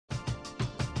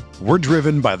We're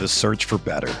driven by the search for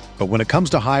better. But when it comes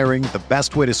to hiring, the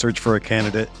best way to search for a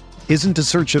candidate isn't to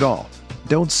search at all.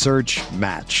 Don't search,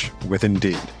 match with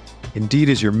Indeed. Indeed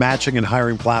is your matching and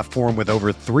hiring platform with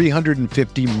over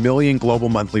 350 million global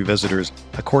monthly visitors,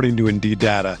 according to Indeed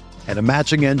data, and a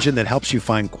matching engine that helps you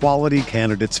find quality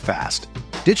candidates fast.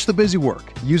 Ditch the busy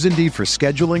work. Use Indeed for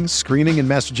scheduling, screening, and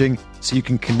messaging so you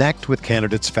can connect with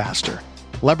candidates faster.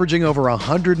 Leveraging over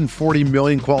 140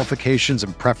 million qualifications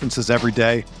and preferences every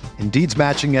day, Indeed's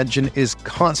matching engine is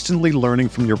constantly learning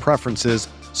from your preferences,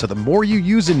 so the more you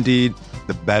use Indeed,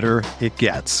 the better it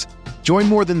gets. Join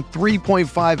more than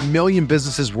 3.5 million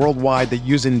businesses worldwide that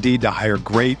use Indeed to hire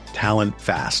great talent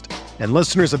fast. And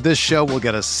listeners of this show will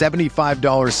get a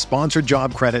 $75 sponsored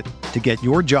job credit to get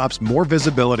your jobs more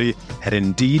visibility at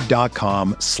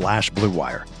Indeed.com/Blue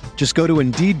Wire. Just go to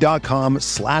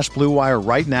Indeed.com/Blue Wire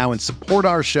right now and support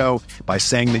our show by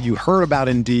saying that you heard about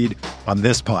Indeed on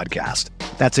this podcast.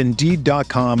 That's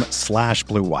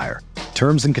Indeed.com/Blue Wire.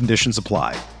 Terms and conditions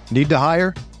apply. Need to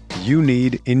hire? You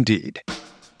need Indeed.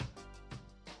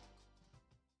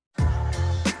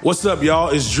 What's up, y'all?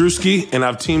 It's Drewski, and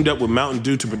I've teamed up with Mountain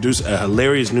Dew to produce a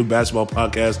hilarious new basketball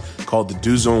podcast called The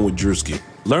Dew Zone with Drewski.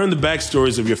 Learn the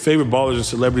backstories of your favorite ballers and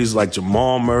celebrities like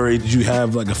Jamal Murray. Did you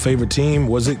have like a favorite team?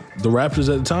 Was it the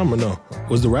Raptors at the time or no?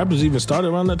 Was the Raptors even started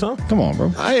around that time? Come on,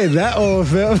 bro. I ain't that old,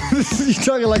 fam. You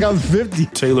talking like I'm 50.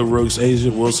 Taylor Rooks, Asia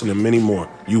Wilson, and many more.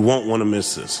 You won't want to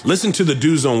miss this. Listen to The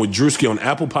Dew Zone with Drewski on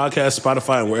Apple Podcasts,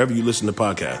 Spotify, and wherever you listen to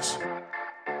podcasts.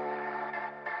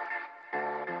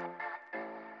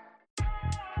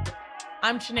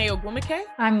 I'm Shanae Ogwumike.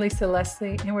 I'm Lisa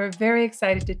Leslie, and we're very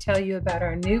excited to tell you about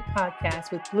our new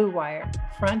podcast with Blue Wire,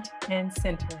 Front and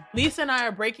Center. Lisa and I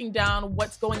are breaking down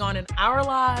what's going on in our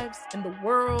lives, in the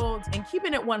world, and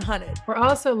keeping it 100. We're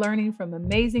also learning from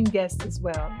amazing guests as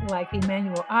well, like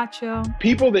Emmanuel Acho.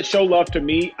 People that show love to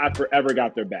me, I forever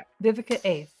got their back. Vivica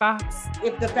A. Fox.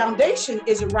 If the foundation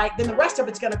isn't right, then the rest of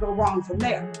it's going to go wrong from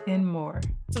there. And more.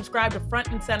 Subscribe to Front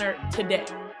and Center today.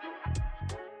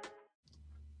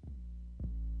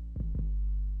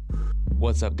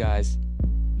 What's up, guys?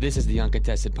 This is the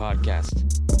Uncontested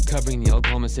Podcast, covering the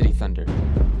Oklahoma City Thunder.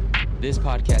 This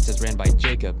podcast is ran by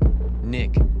Jacob,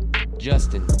 Nick,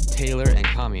 Justin, Taylor, and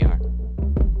Kamiar.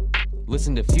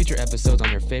 Listen to future episodes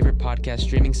on your favorite podcast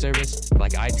streaming service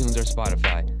like iTunes or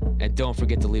Spotify, and don't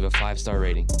forget to leave a 5-star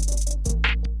rating.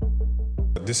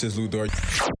 This is Lou Dort.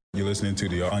 You're listening to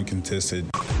the Uncontested.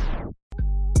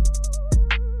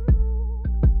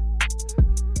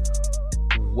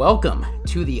 Welcome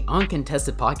to the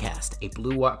Uncontested Podcast, a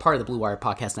part of the Blue Wire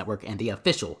Podcast Network and the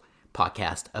official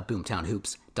podcast of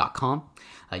BoomtownHoops.com.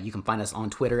 You can find us on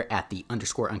Twitter at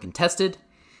 _uncontested.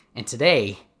 And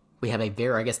today, we have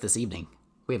this evening,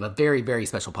 we have a very, very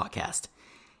special podcast.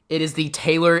 It is the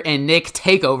Taylor and Nick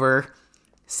takeover.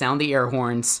 Sound the air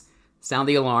horns, sound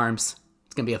the alarms.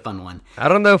 It's going to be a fun one. I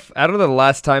don't know the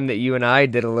last time that you and I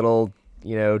did a little,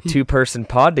 two-person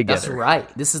pod together. That's right.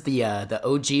 This is the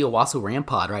OG Owasso Ram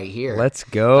pod right here. Let's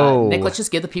go. Nick, let's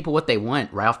just give the people what they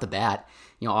want right off the bat.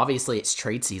 Obviously it's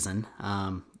trade season.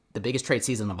 The biggest trade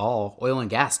season of all, oil and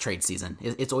gas trade season.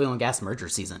 It's oil and gas merger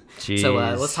season. Jeez. So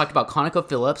let's talk about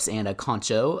ConocoPhillips and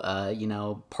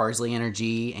Concho, Parsley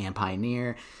Energy and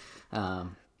Pioneer.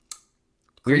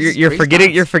 You're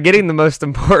forgetting the most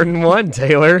important one,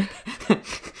 Taylor.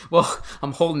 Well,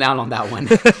 I'm holding out on that one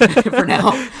for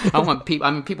now.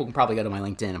 People can probably go to my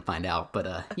LinkedIn and find out, but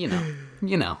I'm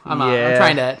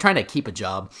trying to keep a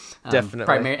job,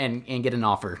 definitely, and get an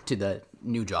offer to the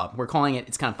new job. We're calling it.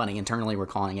 It's kind of funny internally. We're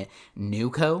calling it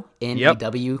NewCo,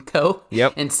 NEW-Co,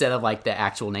 instead of like the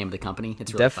actual name of the company.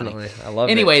 It's really definitely funny. I love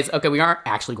it. Anyways, okay, we aren't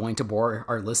actually going to bore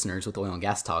our listeners with oil and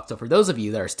gas talk. So for those of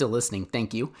you that are still listening,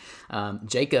 thank you.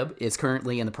 Jacob is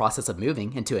currently in the process of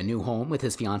moving into a new home with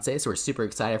his fiance, so we're super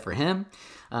excited for him.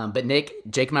 But Nick,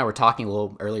 Jake and I were talking a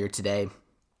little earlier today,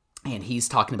 and he's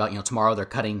talking about, tomorrow they're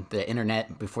cutting the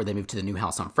internet before they move to the new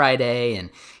house on Friday, and,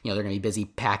 they're going to be busy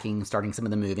packing, starting some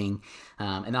of the moving.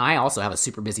 And then I also have a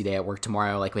super busy day at work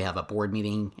tomorrow. Like, we have a board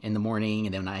meeting in the morning,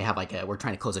 and then I have we're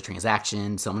trying to close a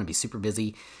transaction, so I'm going to be super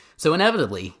busy. So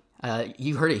inevitably,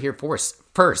 you heard it here first.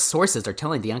 Sources are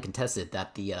telling the Uncontested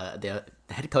that the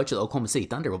head coach of the Oklahoma City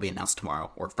Thunder will be announced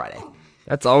tomorrow or Friday.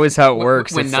 That's always how it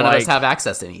works. When none of us have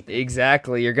access to anything.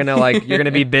 Exactly. You're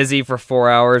gonna be busy for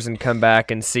 4 hours and come back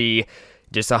and see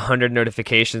just 100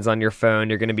 notifications on your phone.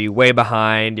 You're gonna be way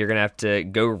behind. You're gonna have to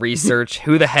go research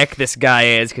who the heck this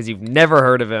guy is because you've never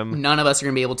heard of him. None of us are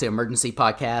gonna be able to emergency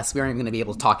podcast. We aren't even gonna be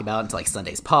able to talk about it until like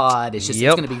Sunday's pod. It's just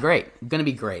it's gonna be great. Gonna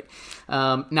be great.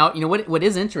 Now what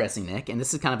is interesting, Nick, and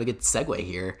this is kind of a good segue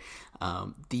here.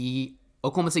 The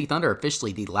Oklahoma City Thunder are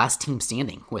officially the last team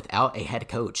standing without a head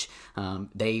coach.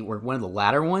 They were one of the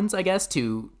latter ones, I guess,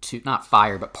 to not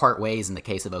fire, but part ways in the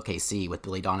case of OKC with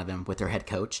Billy Donovan with their head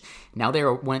coach. Now they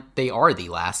are the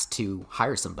last to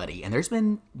hire somebody. And there's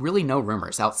been really no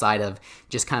rumors outside of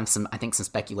just kind of some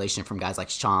speculation from guys like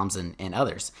Shams and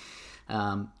others.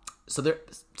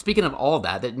 Speaking of all of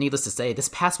that, needless to say, this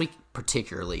past week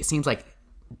particularly, it seems like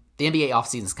the NBA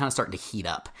offseason is kind of starting to heat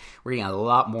up. We're getting a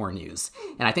lot more news.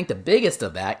 And I think the biggest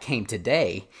of that came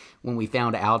today when we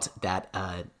found out that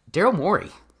Daryl Morey,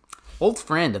 old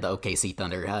friend of the OKC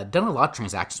Thunder, done a lot of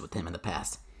transactions with him in the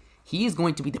past. He is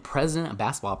going to be the president of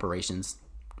basketball operations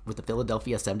with the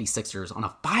Philadelphia 76ers on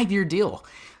a 5-year deal.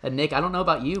 Nick, I don't know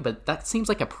about you, but that seems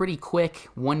like a pretty quick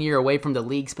 1 year away from the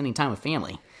league spending time with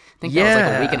family. I think that was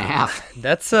like a week and a half.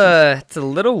 It's a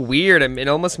little weird. I mean, it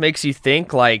almost makes you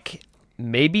think like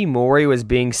maybe Morey was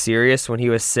being serious when he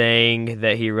was saying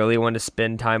that he really wanted to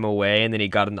spend time away and then he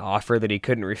got an offer that he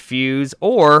couldn't refuse,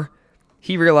 or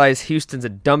he realized Houston's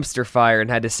a dumpster fire and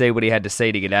had to say what he had to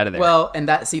say to get out of there. Well, and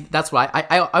that's why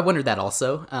I wondered that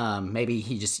also. Maybe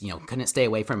he just couldn't stay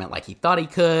away from it like he thought he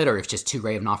could, or it's just too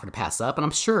great of an offer to pass up. And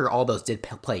I'm sure all those did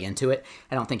play into it.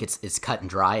 I don't think it's cut and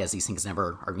dry, as these things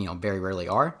never are, very rarely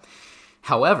are.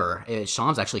 However,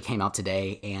 Shams actually came out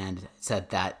today and said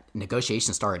that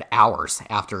negotiations started hours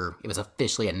after it was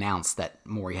officially announced that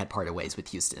Morey had parted ways with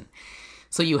Houston.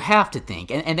 So you have to think,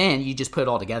 and then you just put it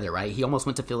all together, right? He almost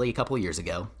went to Philly a couple of years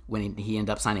ago when he ended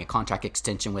up signing a contract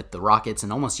extension with the Rockets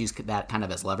and almost used that kind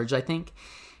of as leverage, I think.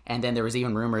 And then there was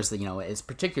even rumors that, it's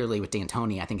particularly with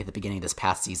D'Antoni, I think at the beginning of this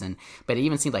past season, but it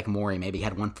even seemed like Morey maybe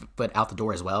had one foot out the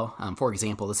door as well. For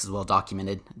example, this is well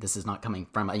documented. This is not coming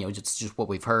from, just what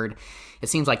we've heard. It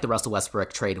seems like the Russell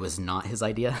Westbrook trade was not his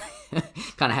idea.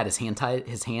 Kind of had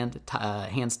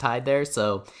hands tied there.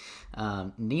 So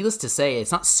needless to say,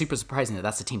 it's not super surprising that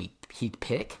that's the team he'd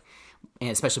pick,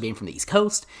 and especially being from the East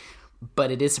Coast,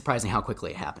 but it is surprising how quickly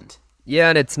it happened. Yeah,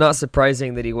 and it's not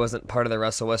surprising that he wasn't part of the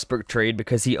Russell Westbrook trade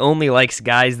because he only likes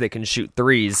guys that can shoot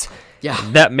threes. Yeah.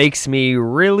 That makes me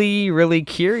really, really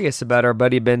curious about our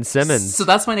buddy Ben Simmons. So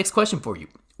that's my next question for you.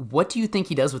 What do you think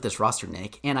he does with this roster,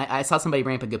 Nick? And I saw somebody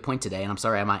bring up a good point today, and I'm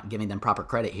sorry I'm not giving them proper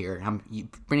credit here.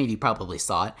 Many of you probably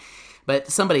saw it, but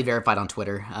somebody verified on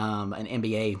Twitter, an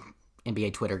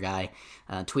NBA Twitter guy,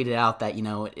 tweeted out that,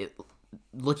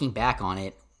 looking back on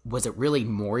it, was it really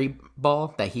Morey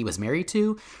ball that he was married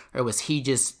to, or was he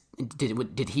just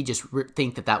did he just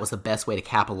think that was the best way to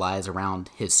capitalize around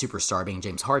his superstar being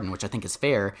James Harden, which I think is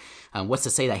fair? What's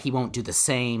to say that he won't do the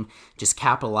same, just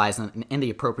capitalize in the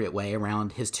appropriate way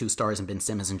around his two stars and Ben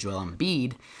Simmons and Joel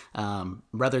Embiid,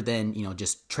 rather than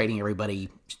just trading everybody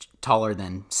taller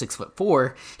than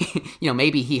 6'4",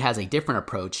 maybe he has a different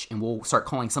approach, and we'll start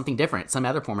calling something different, some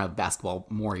other form of basketball,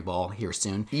 Morey ball here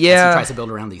soon. Yeah, as he tries to build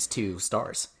around these two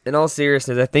stars. In all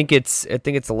seriousness, I think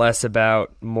it's less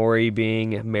about Morey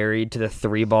being married to the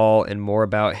three ball and more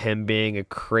about him being a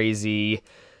crazy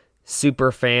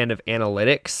super fan of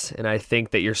analytics. And I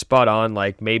think that you're spot on.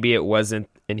 Like, maybe it wasn't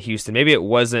in Houston. Maybe it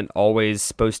wasn't always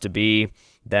supposed to be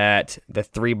that the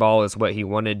three ball is what he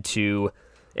wanted to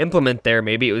implement there.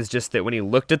 Maybe it was just that when he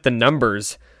looked at the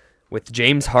numbers with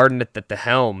James Harden at the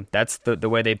helm, that's the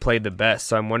way they played the best.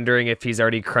 So I'm wondering if he's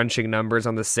already crunching numbers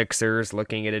on the Sixers,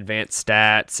 looking at advanced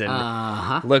stats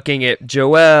and looking at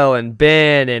Joel and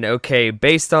Ben, and okay,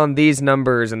 based on these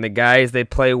numbers and the guys they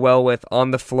play well with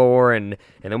on the floor and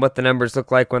then what the numbers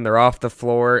look like when they're off the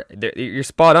floor, you're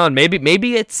spot on.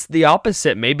 Maybe it's the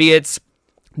opposite. Maybe it's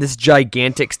this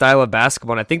gigantic style of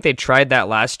basketball. And I think they tried that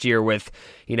last year with,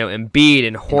 Embiid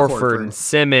and Horford and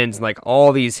Simmons, and like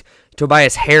all these,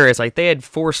 Tobias Harris. Like, they had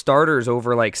 4 starters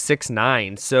over like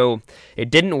 6'9". So it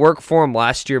didn't work for him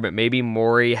last year, but maybe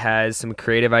Morey has some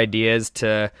creative ideas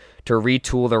to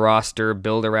retool the roster,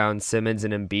 build around Simmons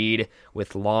and Embiid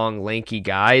with long, lanky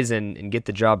guys and get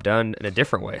the job done in a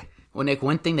different way. Well, Nick,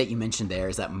 one thing that you mentioned there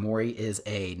is that Morey is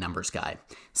a numbers guy.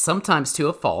 Sometimes to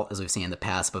a fault, as we've seen in the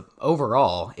past, but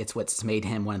overall, it's what's made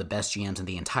him one of the best GMs in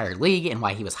the entire league and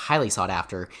why he was highly sought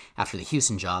after the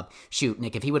Houston job. Shoot,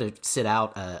 Nick, if he would have sit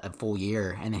out a full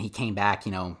year and then he came back,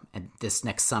 this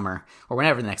next summer or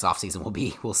whenever the next offseason will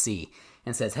be, we'll see,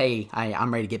 and says, hey,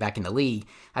 I'm ready to get back in the league,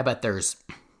 I bet there's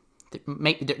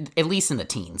at least in the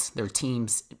teens. There are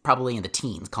teams probably in the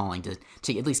teens calling to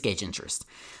at least gauge interest.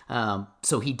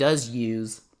 So he does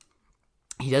use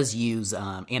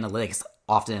analytics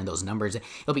often in those numbers.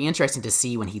 It'll be interesting to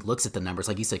see when he looks at the numbers,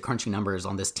 like you said, crunching numbers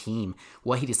on this team,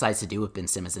 what he decides to do with Ben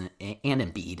Simmons and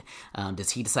Embiid.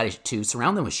 Does he decide to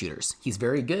surround them with shooters? He's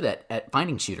very good at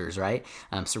finding shooters, right?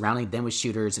 Surrounding them with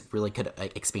shooters really could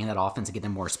expand that offense and get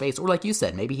them more space. Or like you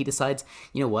said, maybe he decides,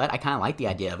 you know what, I kind of like the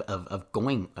idea of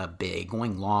going big,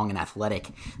 going long and athletic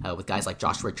with guys like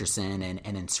Josh Richardson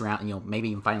and then surround, maybe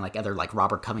even finding like other like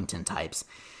Robert Covington types.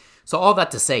 So all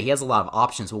that to say, he has a lot of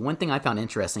options. But one thing I found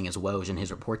interesting is Woj in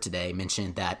his report today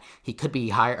mentioned that he could be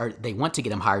hired, or they want to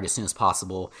get him hired as soon as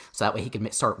possible, so that way he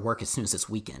could start work as soon as this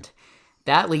weekend.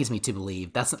 That leads me to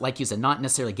believe that's, like you said, not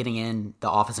necessarily getting in the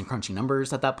office and crunching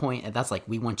numbers at that point. And that's like,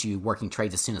 we want you working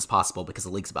trades as soon as possible because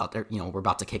the league's about, we're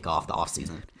about to kick off the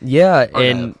offseason. Yeah, or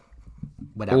and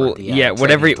whatever.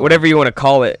 Whatever you want to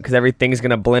call it, because everything's going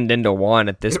to blend into one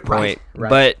at this point. Right.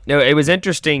 But no, it was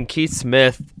interesting. Keith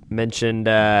Smith mentioned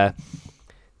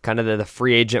kind of the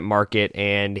free agent market,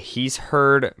 and he's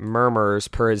heard murmurs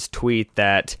per his tweet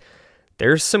that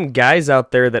there's some guys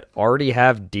out there that already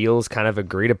have deals kind of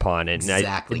agreed upon. And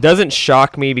exactly. It doesn't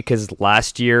shock me because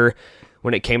last year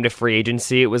when it came to free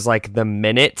agency, it was like the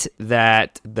minute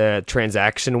that the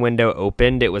transaction window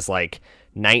opened, it was like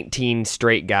 19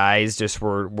 straight guys just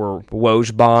were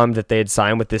Woj bombed that they had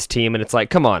signed with this team. And it's like,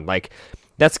 come on, like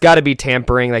that's got to be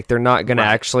tampering. Like they're not going to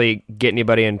actually get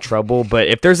anybody in trouble. But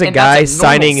if there's a guy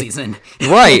signing,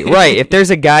 right. If there's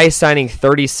a guy signing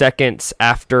 30 seconds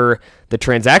after the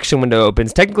transaction window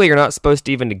opens, technically you're not supposed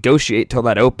to even negotiate till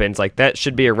that opens. Like that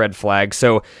should be a red flag.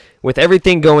 So with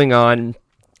everything going on,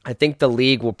 I think the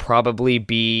league will probably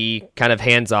be kind of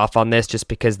hands off on this just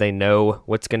because they know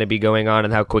what's going to be going on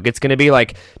and how quick it's going to be.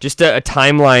 Like just a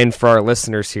timeline for our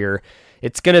listeners here.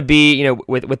 It's going to be,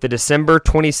 with the December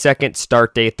 22nd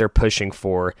start date they're pushing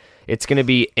for, it's going to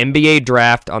be NBA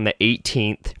draft on the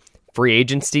 18th, free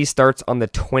agency starts on the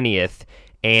 20th,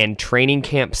 and training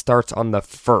camp starts on the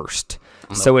 1st.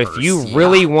 So if you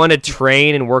really want to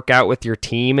train and work out with your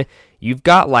team, you've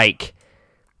got like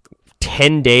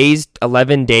 10 days,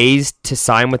 11 days to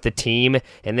sign with the team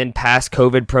and then pass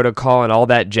COVID protocol and all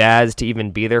that jazz to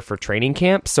even be there for training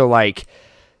camp. So like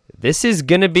this is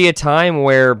going to be a time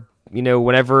where,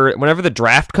 whenever the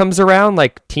draft comes around,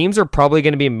 like teams are probably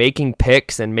going to be making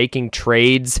picks and making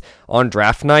trades on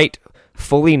draft night,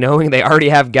 fully knowing they already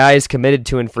have guys committed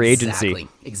to in free agency.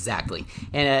 Exactly.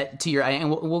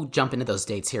 And we'll jump into those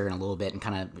dates here in a little bit and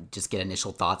kind of just get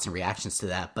initial thoughts and reactions to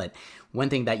that. But one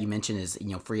thing that you mentioned is,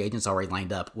 free agents already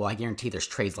lined up. Well, I guarantee there's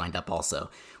trades lined up also.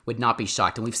 Would not be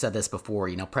shocked. And we've said this before,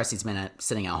 Presti's been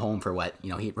sitting at home for what,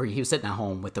 he was sitting at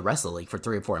home with the rest of the league for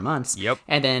 3 or 4 months. Yep.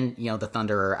 And then, the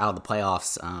Thunder are out of the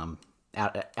playoffs,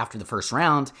 after the first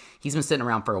round. He's been sitting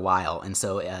around for a while, and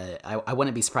so I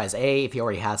wouldn't be surprised, A, if he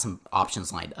already had some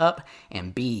options lined up,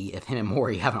 and B, if him and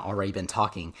Morey haven't already been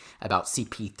talking about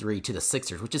CP3 to the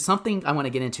Sixers, which is something I want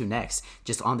to get into next,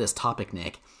 just on this topic,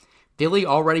 Nick. Philly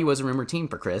already was a rumored team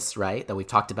for Chris, right, that we've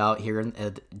talked about here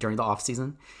during the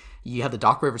offseason. You have the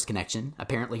Doc Rivers connection.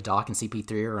 Apparently, Doc and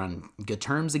CP3 are on good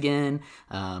terms again.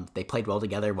 They played well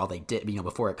together while they did,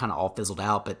 before it kind of all fizzled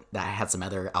out, but that had some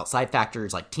other outside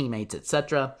factors like teammates,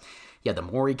 etc. You have the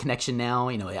Morey connection now.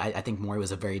 I think Morey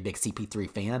was a very big CP3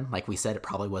 fan. Like we said, it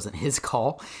probably wasn't his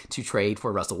call to trade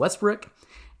for Russell Westbrook.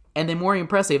 And then Morey and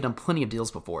Presley have done plenty of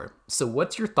deals before. So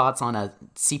what's your thoughts on a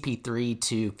CP3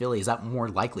 to Philly? Is that more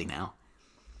likely now?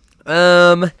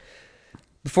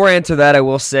 Before I answer that, I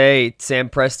will say Sam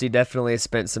Presti definitely has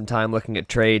spent some time looking at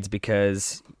trades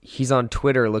because he's on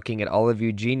Twitter looking at all of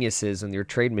you geniuses and your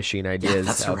trade machine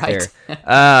ideas out there.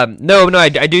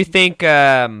 I do think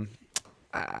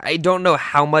I don't know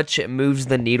how much it moves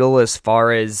the needle as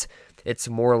far as it's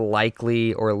more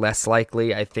likely or less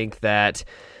likely. I think that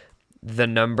the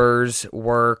numbers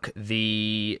work,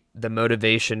 the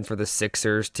motivation for the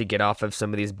Sixers to get off of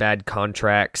some of these bad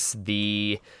contracts,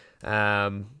 the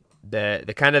kind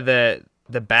of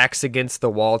the backs against the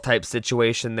wall type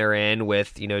situation they're in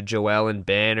with, Joel and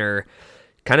Ben are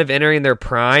kind of entering their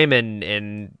prime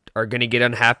and are going to get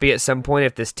unhappy at some point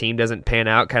if this team doesn't pan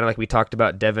out, kind of like we talked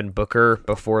about Devin Booker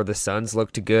before the Suns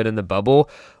looked good in the bubble.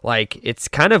 Like, it's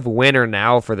kind of win or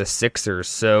now for the Sixers.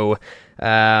 So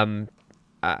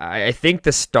I think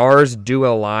the stars do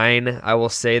align. I will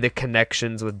say the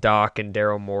connections with Doc and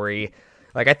Daryl Morey,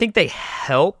 like, I think they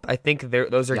help. I think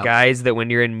those are guys that when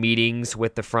you're in meetings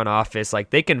with the front office, like,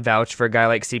 they can vouch for a guy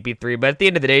like CP3. But at the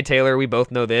end of the day, Taylor, we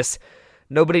both know this.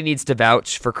 Nobody needs to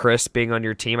vouch for Chris being on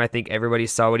your team. I think everybody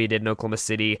saw what he did in Oklahoma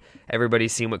City.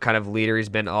 Everybody's seen what kind of leader he's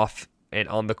been off and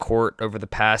on the court over the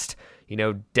past,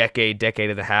 decade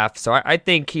and a half. So I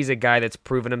think he's a guy that's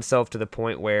proven himself to the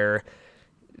point where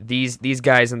these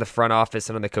guys in the front office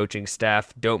and on the coaching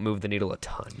staff don't move the needle a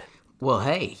ton. Well,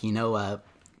 hey,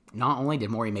 not only did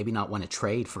Morey maybe not want to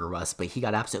trade for Russ, but he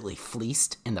got absolutely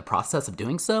fleeced in the process of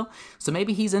doing so. So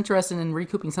maybe he's interested in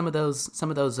recouping some of those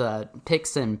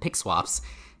picks and pick swaps.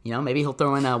 Maybe he'll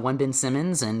throw in one Ben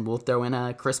Simmons, and we'll throw in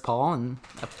a Chris Paul and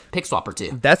a pick swap or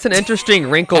two. That's an interesting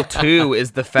wrinkle too,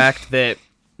 is the fact that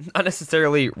not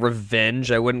necessarily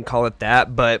revenge, I wouldn't call it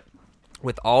that, but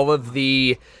with all of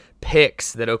the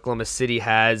picks that Oklahoma City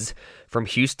has from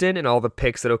Houston and all the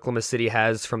picks that Oklahoma City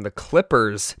has from the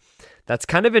Clippers, that's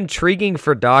kind of intriguing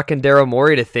for Doc and Daryl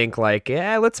Morey to think like,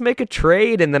 yeah, let's make a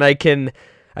trade, and then I can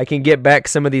get back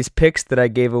some of these picks that I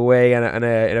gave away in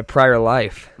a prior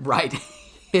life. Right.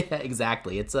 Yeah,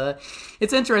 exactly. It's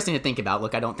interesting to think about.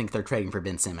 Look, I don't think they're trading for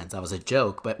Ben Simmons. That was a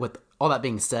joke. But with all that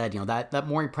being said, that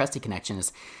Morey Presti connection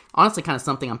is honestly kind of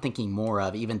something I'm thinking more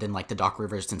of, even than like the Doc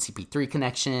Rivers and CP3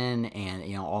 connection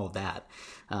and all of that.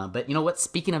 But you know what?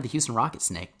 Speaking of the Houston Rockets,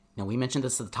 Nick, we mentioned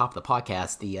this at the top of the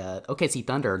podcast. The OKC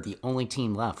Thunder are the only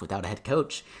team left without a head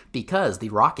coach because the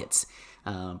Rockets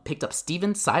picked up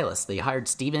Stephen Silas. They hired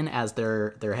Stephen as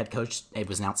their head coach. It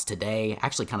was announced today,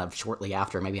 actually kind of shortly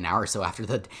after, maybe an hour or so after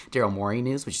the Daryl Morey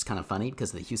news, which is kind of funny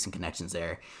because of the Houston connections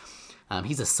there.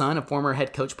 He's a son of former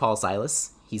head coach Paul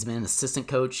Silas. He's been an assistant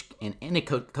coach and in a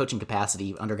coaching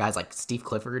capacity under guys like Steve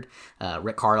Clifford,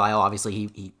 Rick Carlisle. Obviously,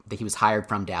 he was hired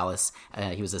from Dallas.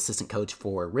 He was assistant coach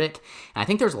for Rick. And I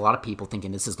think there's a lot of people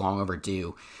thinking this is long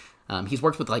overdue. He's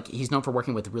known for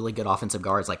working with really good offensive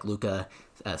guards like Luka,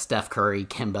 Steph Curry,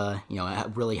 Kemba,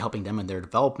 really helping them in their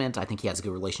development. I think he has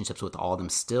good relationships with all of them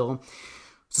still.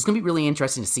 So it's going to be really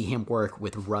interesting to see him work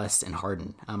with Russ and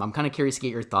Harden. I'm kind of curious to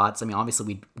get your thoughts. I mean,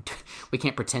 obviously we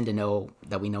can't pretend to know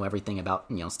that we know everything about,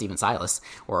 Stephen Silas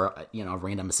or, a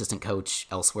random assistant coach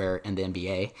elsewhere in the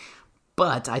NBA.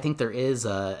 But I think there is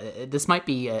this might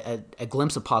be a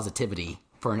glimpse of positivity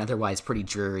for an otherwise pretty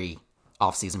dreary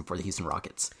offseason for the Houston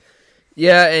Rockets.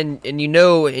 Yeah, and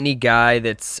any guy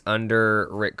that's under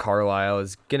Rick Carlisle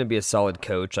is going to be a solid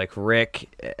coach. Like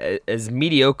Rick, as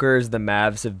mediocre as the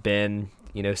Mavs have been,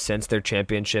 since their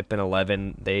championship in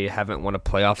 2011, they haven't won a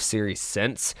playoff series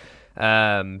since.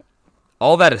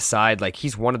 All that aside, like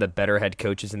he's one of the better head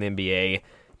coaches in the NBA. I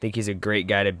think he's a great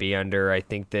guy to be under. I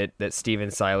think that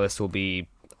Stephen Silas will be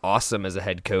awesome as a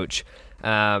head coach.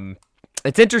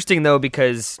 It's interesting though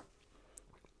because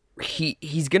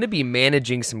he's going to be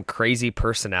managing some crazy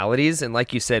personalities, and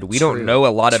like you said, we don't know a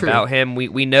lot about him.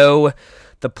 We know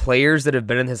the players that have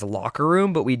been in his locker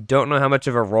room, but we don't know how much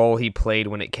of a role he played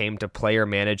when it came to player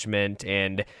management.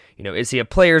 And is he a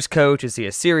player's coach? Is he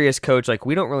a serious coach? Like,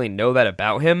 we don't really know that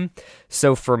about him.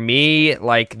 So for me,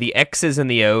 like the X's and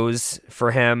the O's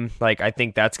for him, like I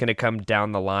think that's going to come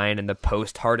down the line in the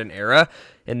post-Harden era.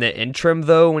 In the interim,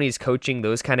 though, when he's coaching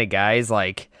those kind of guys,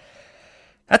 like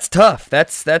that's tough.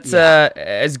 That's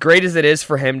as great as it is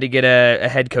for him to get a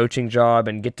head coaching job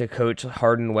and get to coach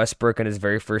Harden Westbrook in his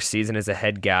very first season as a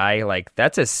head guy. Like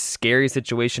that's a scary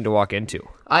situation to walk into.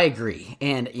 I agree.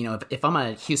 And, if I'm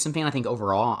a Houston fan, I think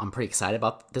overall I'm pretty excited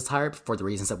about this hire for the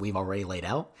reasons that we've already laid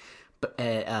out. But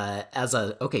as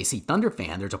a OKC Thunder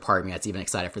fan, there's a part of me that's even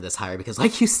excited for this hire because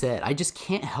like you said, I just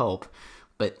can't help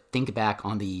but think back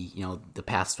on the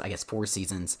past, I guess, 4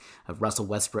 seasons of Russell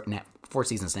Westbrook, 4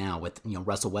 seasons now with,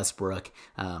 Russell Westbrook,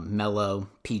 Melo,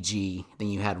 PG. Then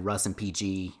you had Russ and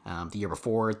PG. The year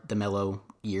before the Melo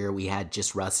year, we had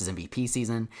just Russ's MVP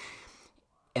season.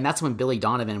 And that's when Billy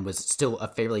Donovan was still a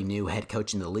fairly new head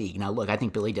coach in the league. Now, look, I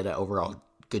think Billy did an overall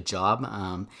good job.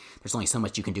 There's only so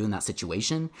much you can do in that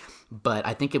situation, but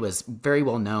I think it was very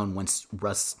well known once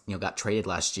Russ, got traded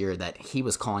last year that he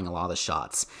was calling a lot of the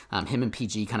shots. Him and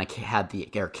PG kind of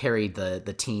carried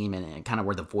the team and kind of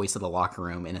were the voice of the locker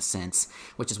room in a sense,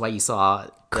 which is why you saw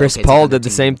Chris Paul did the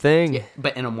same thing, yeah,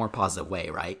 but in a more positive way,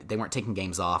 right? They weren't taking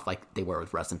games off like they were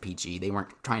with Russ and PG. They weren't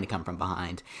trying to come from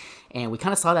behind. And we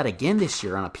kind of saw that again this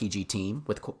year on a PG team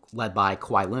led by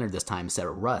Kawhi Leonard this time instead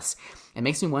of Russ. It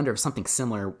makes me wonder if something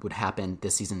similar would happen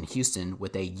this season in Houston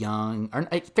with a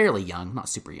fairly young, not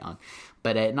super young,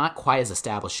 but a not quite as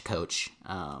established coach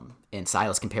in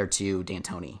Silas compared to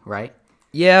D'Antoni, right?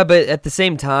 Yeah, but at the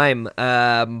same time,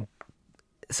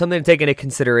 something to take into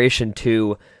consideration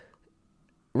too,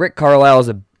 Rick Carlisle is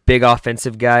a big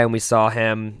offensive guy, and we saw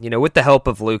him, with the help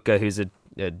of Luka, who's a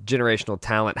generational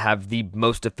talent, have the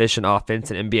most efficient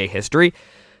offense in NBA history.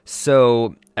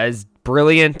 So as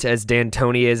brilliant as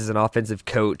D'Antoni is as an offensive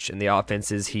coach, and the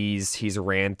offenses he's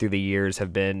ran through the years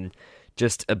have been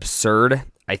just absurd,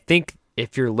 I think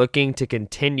if you're looking to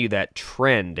continue that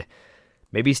trend,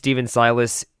 maybe Stephen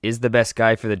Silas is the best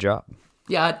guy for the job.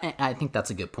 Yeah, I think that's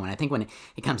a good point. I think when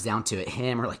it comes down to it,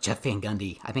 him or like Jeff Van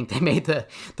Gundy, I think they made the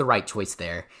right choice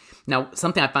there. Now,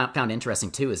 something I found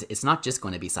interesting too is it's not just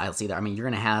going to be Silas either. I mean, you're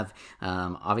going to have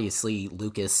obviously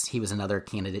Lucas. He was another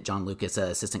candidate, John Lucas,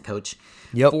 assistant coach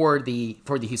for the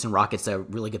Houston Rockets, a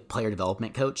really good player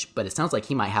development coach. But it sounds like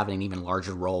he might have an even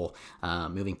larger role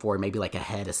moving forward, maybe like a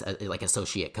head, like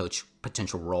associate coach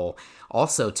potential role.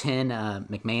 Also,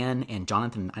 McMahon and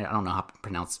Jonathan. I don't know how to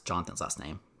pronounce Jonathan's last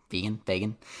name.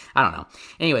 Fagan? I don't know.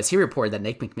 Anyways, he reported that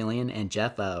Nick McMillan and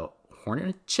Jeff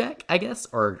Hornacek, I guess,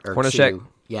 or Hornacek.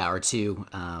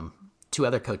 Two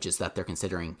other coaches that they're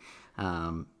considering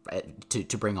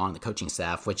to bring on the coaching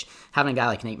staff, which having a guy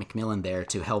like Nate McMillan there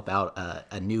to help out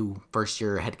a new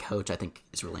first-year head coach, I think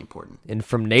is really important. And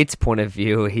from Nate's point of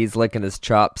view, he's licking his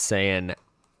chops saying,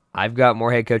 I've got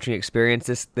more head coaching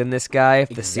experience than this guy.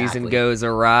 If the season goes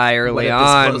awry early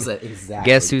on,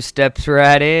 guess who steps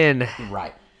right in?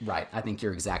 Right. I think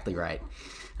you're exactly right.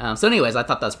 So anyways, I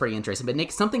thought that was pretty interesting. But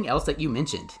Nick, something else that you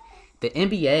mentioned, the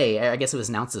NBA, I guess it was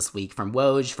announced this week from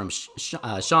Woj, from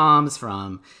Shams,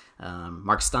 from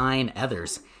Mark Stein,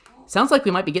 others. Sounds like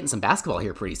we might be getting some basketball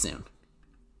here pretty soon.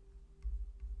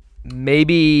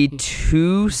 Maybe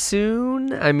too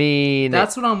soon. I mean,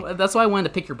 that's why I wanted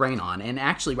to pick your brain on. And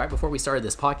actually, right before we started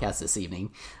this podcast this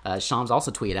evening, Shams also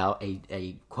tweeted out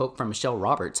a quote from Michelle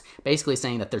Roberts, basically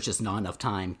saying that there's just not enough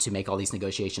time to make all these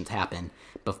negotiations happen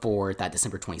before that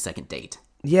December 22nd date.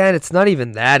 Yeah, and it's not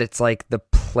even that. It's like the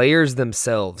players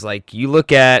themselves. Like you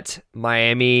look at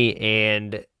Miami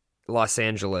and Los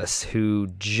Angeles, who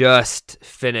just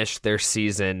finished their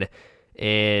season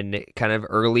in kind of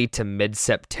early to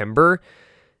mid-September.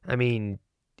 I mean,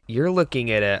 you're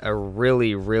looking at a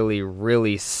really, really,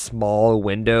 really small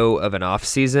window of an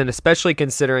off-season, especially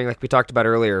considering, like we talked about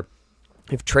earlier,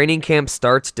 if training camp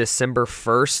starts December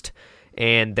 1st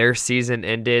and their season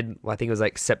ended, I think it was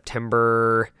like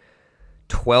September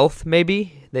 12th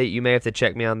maybe, that you may have to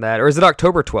check me on that. Or is it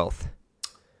October 12th?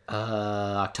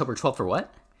 October 12th for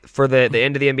what? For the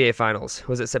end of the NBA Finals.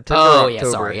 Was it September or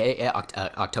October? Yeah,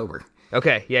 sorry. October.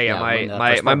 Okay, yeah.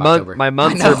 My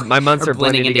months are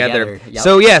blending together.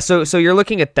 Yep. So you're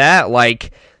looking at that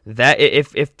like that.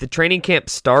 If the training camp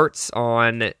starts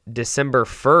on December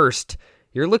 1st,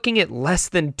 you're looking at less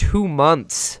than 2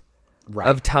 months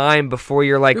of time before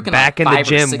you're back in the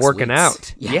gym working weeks.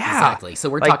 Out. Yeah, exactly. So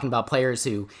we're talking about players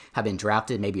who have been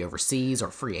drafted maybe overseas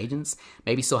or free agents,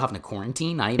 maybe still having to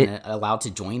quarantine, not even allowed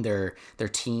to join their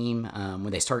team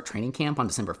when they start training camp on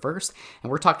December 1st.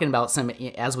 And we're talking about some,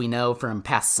 as we know from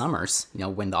past summers,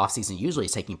 when the offseason usually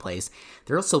is taking place,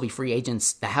 there will still be free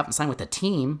agents that haven't signed with the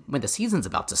team when the season's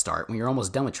about to start, when you're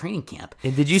almost done with training camp.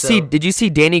 And did you see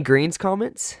Danny Green's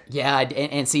comments? Yeah,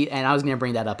 and I was going to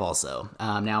bring that up also.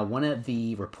 Now, one of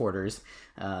the reporters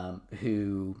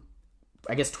who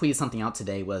I guess tweeted something out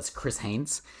today was Chris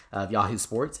Haynes of Yahoo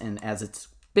Sports, and as it's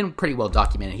been pretty well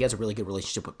documented, he has a really good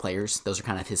relationship with players. Those are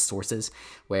kind of his sources,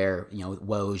 where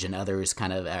Woj and others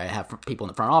kind of have people in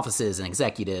the front offices and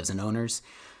executives and owners.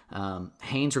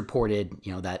 Haynes reported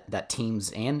that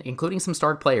teams, and including some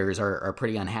star players, are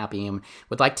pretty unhappy and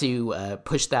would like to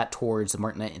push that towards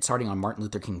starting on Martin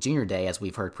Luther King Jr. Day, as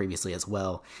we've heard previously as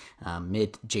well,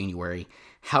 mid-January.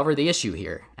 However, the issue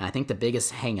here, and I think the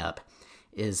biggest hang-up,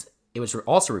 is it was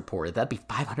also reported that'd be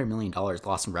 $500 million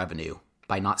lost in revenue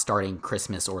by not starting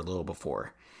Christmas or a little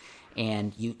before.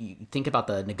 And you think about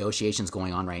the negotiations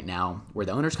going on right now, where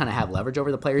the owners kind of have leverage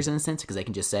over the players in a sense, because they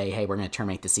can just say, hey, we're going to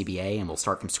terminate the CBA and we'll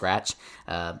start from scratch.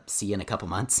 See you in a couple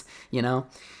months,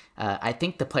 I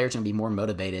think the players are going to be more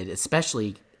motivated,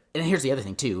 especially, and here's the other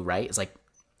thing too, right? It's like,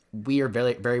 we are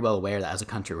very, very well aware that as a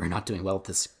country, we're not doing well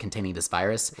with containing this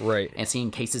virus. Right. And seeing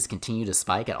cases continue to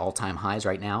spike at all-time highs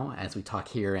right now, as we talk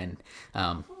here in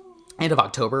end of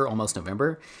October, almost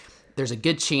November, there's a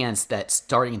good chance that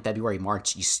starting in February,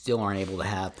 March, you still aren't able to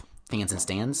have fans and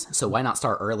stands. So why not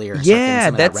start earlier and start getting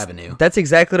some of that revenue? That's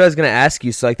exactly what I was going to ask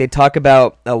you. So they talk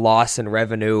about a loss in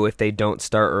revenue if they don't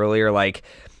start earlier.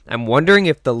 I'm wondering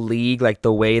if the league,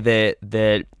 the way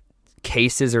that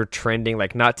cases are trending,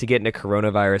 not to get into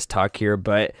coronavirus talk here,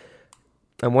 but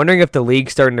I'm wondering if the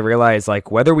league's starting to realize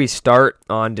whether we start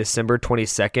on December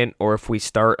 22nd or if we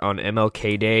start on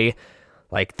MLK Day,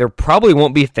 there probably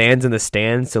won't be fans in the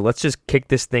stands, so let's just kick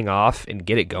this thing off and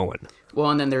get it going.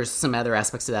 Well, and then there's some other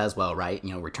aspects to that as well, right?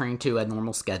 Returning to a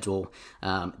normal schedule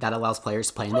that allows players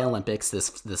to play in the Olympics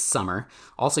this summer.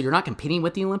 Also, you're not competing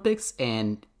with the Olympics,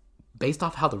 and based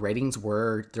off how the ratings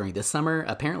were during this summer,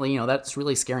 apparently, that's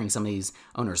really scaring some of these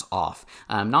owners off.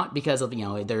 Not because of,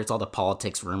 there's all the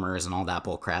politics rumors and all that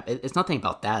bull crap. It's nothing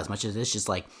about that as much as it's just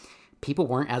people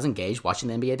weren't as engaged watching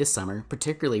the NBA this summer,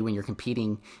 particularly when you're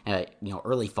competing,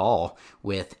 early fall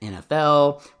with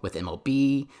NFL, with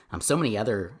MLB, so many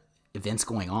other events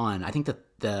going on. I think that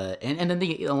and then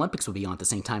the Olympics will be on at the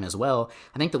same time as well.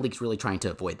 I think the league's really trying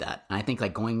to avoid that. And I think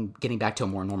getting back to a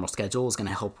more normal schedule is going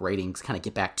to help ratings kind of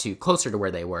get back to closer to where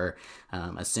they were,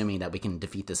 assuming that we can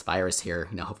defeat this virus here,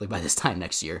 hopefully by this time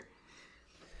next year.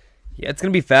 Yeah, it's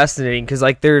going to be fascinating because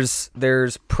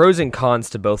there's pros and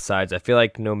cons to both sides. I feel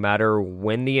like no matter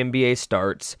when the NBA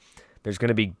starts, there's going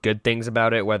to be good things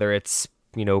about it, whether it's,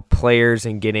 players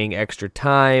and getting extra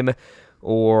time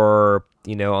or,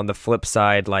 on the flip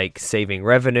side, like saving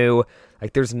revenue.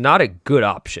 Like there's not a good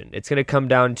option. It's going to come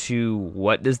down to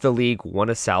what does the league want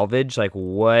to salvage? Like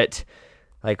what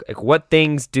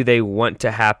things do they want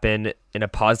to happen in a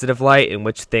positive light, and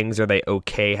which things are they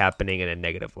okay happening in a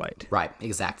negative light? Right,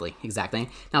 exactly.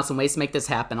 Now, some ways to make this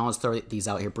happen. I'll just throw these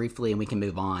out here briefly, and we can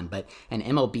move on. But an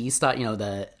MLB style,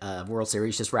 the World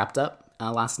Series just wrapped up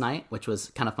last night, which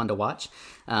was kind of fun to watch.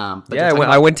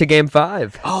 I went to Game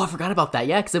 5. Oh, I forgot about that.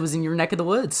 Yeah, because it was in your neck of the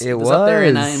woods. It was up there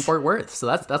in Fort Worth. So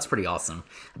that's pretty awesome.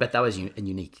 I bet that was a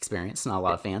unique experience. Not a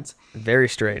lot of fans. Very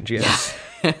strange, yes.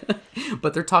 Yeah.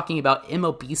 But they're talking about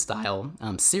MLB style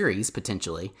series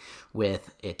potentially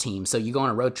with a team. So you go on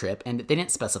a road trip, and they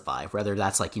didn't specify whether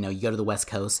that's like, you go to the West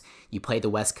Coast, you play the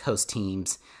West Coast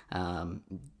teams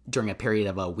during a period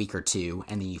of a week or two,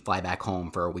 and then you fly back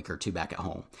home for a week or two back at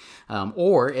home.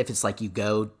 Or if it's like you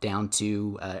go down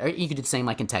to, or you could do the same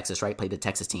like in Texas, right? Play the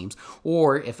Texas teams.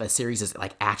 Or if a series is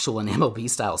like actual an MLB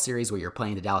style series where you're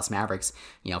playing the Dallas Mavericks,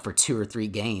 for 2 or 3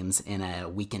 games in a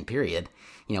weekend period,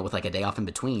 with like a day off in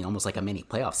between, almost like a mini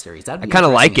playoff series. I kind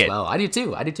of like it. Well, I do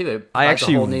too. I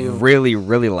actually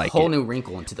really like it. Whole new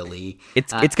wrinkle into the league.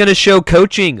 It's going to show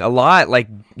coaching a lot. Like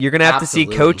you're going to have to see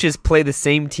coaches play the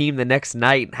same team the next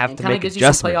night and have to make adjustments.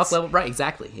 You some playoff level, right?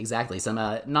 Exactly. Some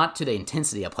not to the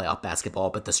intensity of playoff basketball,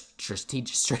 but the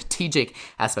strategic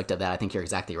aspect of that. I think you're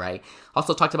exactly right.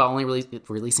 Also talked about only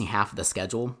releasing half of the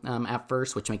schedule at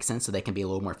first, which makes sense, so they can be a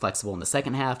little more flexible in the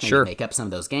second half, maybe make up some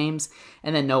of those games,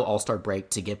 and then no All-Star break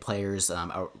to give players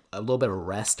a little bit of a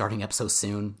rest starting up so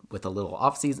soon with a little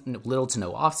to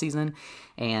no off season,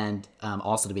 and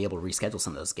also to be able to reschedule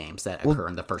some of those games that occur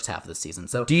in the first half of the season.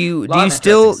 So do you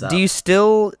still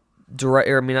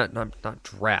not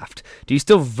draft. Do you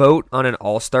still vote on an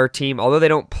all-star team, although they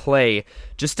don't play,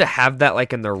 just to have that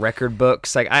like in their record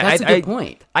books? Like that's a good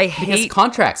point. I hate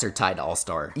contracts are tied to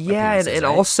all-star. Yeah, and right?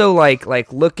 Also like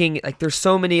looking like there's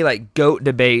so many like GOAT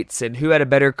debates and who had a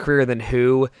better career than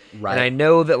who. Right. And I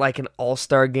know that like an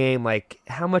all-star game, like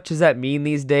how much does that mean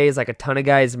these days? Like a ton of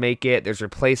guys make it. There's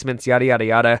replacements, yada yada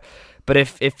yada. But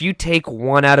if you take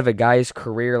one out of a guy's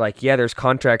career, like yeah, there's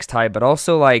contracts tied, but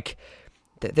also like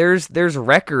there's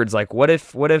records. Like what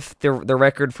if the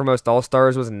record for most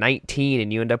all-stars was 19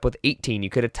 and you end up with 18? You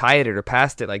could have tied it or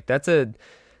passed it. Like that's a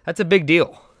big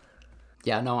deal.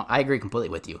 Yeah, no, I agree completely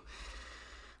with you.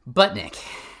 But Nick,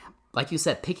 like you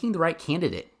said, picking the right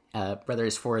candidate, whether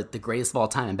it's for the greatest of all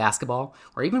time in basketball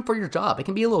or even for your job, it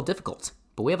can be a little difficult.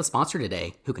 But we have a sponsor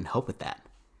today who can help with that.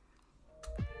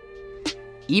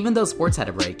 Even though sports had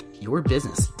a break, your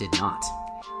business did not.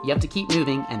 You have to keep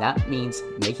moving, and that means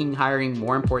making hiring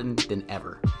more important than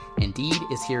ever. Indeed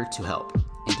is here to help.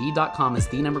 Indeed.com is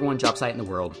the #1 job site in the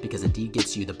world because Indeed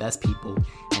gets you the best people,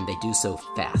 and they do so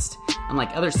fast.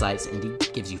 Unlike other sites,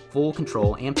 Indeed gives you full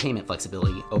control and payment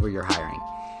flexibility over your hiring.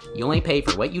 You only pay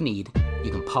for what you need, you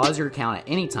can pause your account at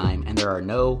any time, and there are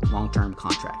no long-term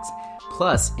contracts.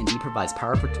 Plus, Indeed provides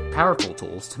powerful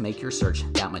tools to make your search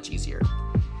that much easier.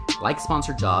 Like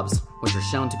sponsored jobs, which are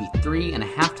shown to be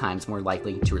 3.5 times more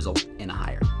likely to result in a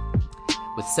hire.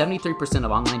 With 73% of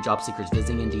online job seekers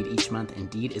visiting Indeed each month,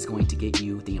 Indeed is going to get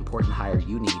you the important hire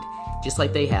you need, just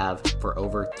like they have for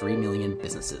over 3 million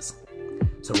businesses.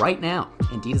 So right now,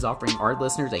 Indeed is offering our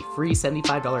listeners a free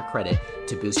 $75 credit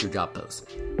to boost your job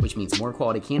post, which means more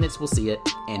quality candidates will see it,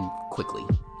 and quickly.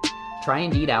 Try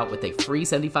Indeed out with a free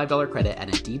 $75 credit at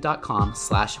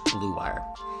Indeed.com/BlueWire.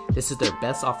 This is their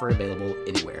best offer available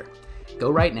anywhere. Go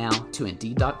right now to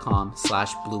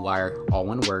Indeed.com/BlueWire, all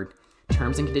one word.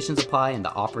 Terms and conditions apply, and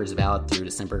the offer is valid through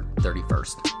December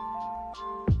 31st.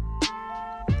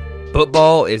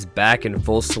 Football is back in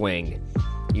full swing.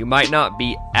 You might not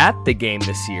be at the game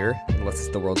this year, unless it's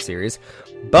the World Series,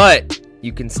 but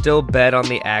you can still bet on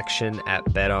the action at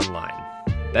BetOnline.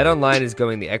 BetOnline is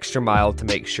going the extra mile to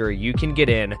make sure you can get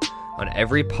in on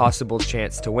every possible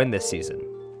chance to win this season.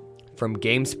 From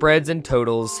game spreads and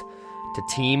totals to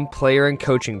team, player, and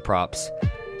coaching props,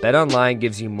 BetOnline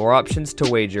gives you more options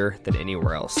to wager than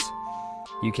anywhere else.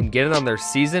 You can get in on their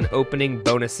season opening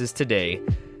bonuses today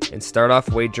and start off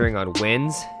wagering on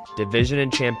wins, division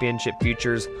and championship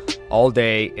futures all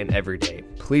day and every day.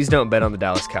 Please don't bet on the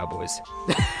Dallas Cowboys.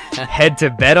 Head to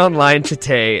BetOnline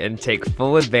today and take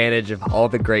full advantage of all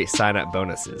the great sign-up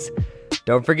bonuses.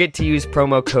 Don't forget to use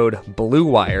promo code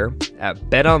BLUEWIRE at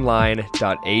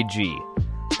betonline.ag.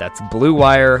 That's Blue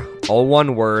Wire, all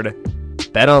one word.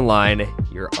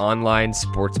 BetOnline, your online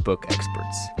sportsbook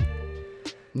experts.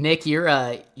 Nick, your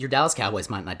Dallas Cowboys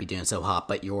might not be doing so hot,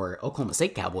 but your Oklahoma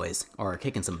State Cowboys are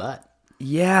kicking some butt.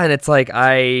 Yeah, and it's like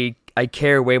I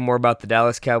care way more about the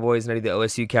Dallas Cowboys than I do the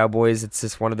OSU Cowboys. It's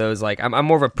just one of those, like, I'm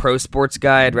more of a pro sports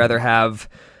guy. I'd rather have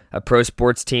a pro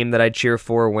sports team that I cheer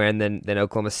for win than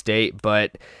Oklahoma State.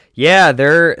 But yeah,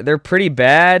 they're pretty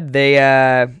bad.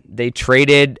 They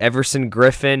traded Everson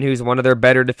Griffin, who's one of their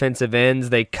better defensive ends.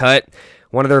 They cut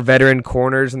one of their veteran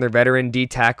corners and their veteran D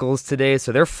tackles today,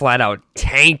 so they're flat out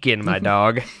tanking, my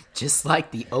dog. Just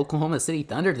like the Oklahoma City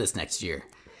Thunder this next year.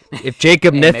 If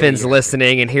Jacob Niffin's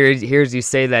listening and hears you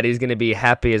say that, he's going to be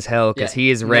happy as hell because he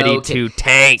is ready to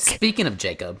tank. Speaking of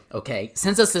Jacob, okay,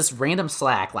 sends us this random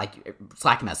Slack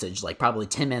message, like probably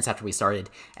 10 minutes after we started,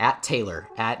 at Taylor,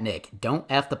 at Nick. Don't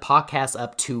F the podcast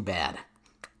up too bad.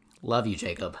 Love you,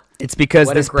 Jacob. It's because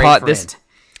this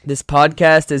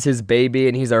podcast is his baby,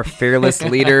 and he's our fearless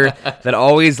leader that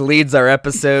always leads our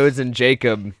episodes. And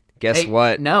Jacob, guess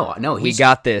what? No, we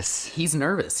got this. He's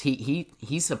nervous.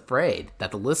 He's afraid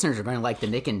that the listeners are going to like the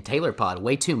Nick and Taylor pod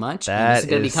way too much. That and this is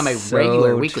going to become a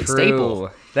regular weekly staple.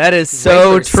 That is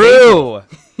so true.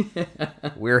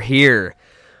 We're here.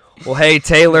 Well, hey,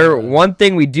 Taylor, one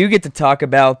thing we do get to talk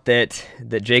about that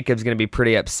Jacob's going to be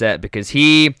pretty upset because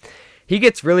he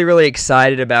gets really, really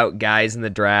excited about guys in the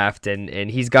draft,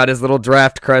 and he's got his little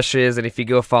draft crushes, and if you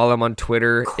go follow him on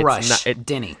Twitter,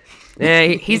 Denny. Yeah,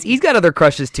 he's got other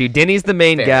crushes too. Denny's the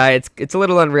main guy. It's a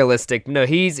little unrealistic. No,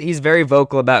 he's very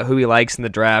vocal about who he likes in the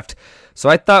draft. So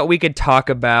I thought we could talk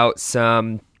about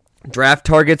some draft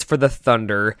targets for the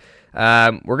Thunder.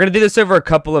 We're going to do this over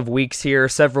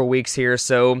several weeks here.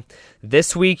 So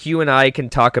this week you and I can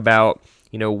talk about,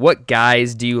 what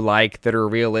guys do you like that are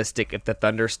realistic if the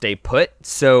Thunder stay put.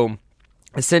 So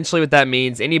essentially what that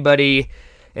means, anybody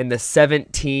in the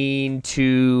 17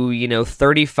 to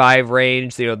 35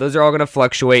 range, those are all going to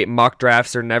fluctuate. Mock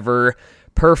drafts are never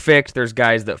perfect. There's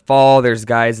guys that fall, there's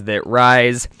guys that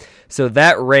rise. So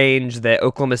that range that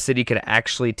Oklahoma City could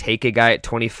actually take a guy at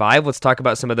 25. Let's talk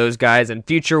about some of those guys in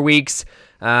future weeks.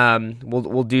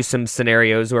 We'll do some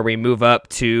scenarios where we move up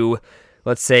to,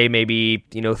 let's say, maybe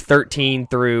 13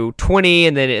 through 20,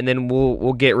 and then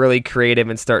we'll get really creative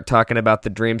and start talking about the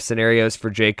dream scenarios for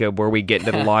Jacob, where we get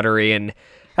into the lottery and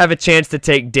have a chance to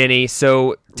take Denny.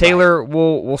 So Taylor,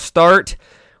 we'll start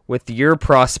with your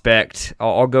prospect.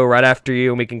 I'll go right after you,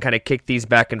 and we can kind of kick these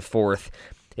back and forth.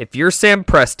 If you're Sam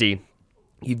Presti,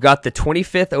 you've got the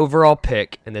 25th overall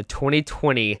pick in the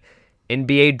 2020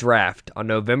 NBA draft on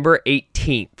November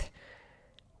 18th.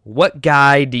 What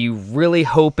guy do you really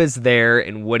hope is there,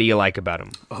 and what do you like about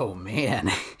him? Oh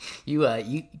man, you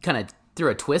kind of threw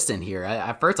a twist in here.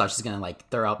 At first, I was just gonna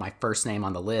throw out my first name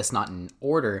on the list, not in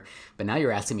order. But now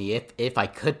you're asking me if I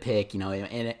could pick, in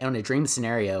a dream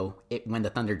scenario, when the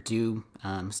Thunder do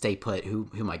stay put, who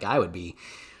my guy would be.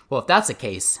 Well, if that's the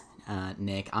case,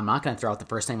 Nick, I'm not gonna throw out the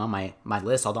first name on my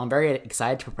list. Although I'm very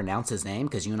excited to pronounce his name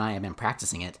because you and I have been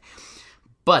practicing it.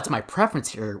 But my preference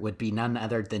here would be none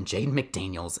other than Jaden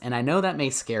McDaniels. And I know that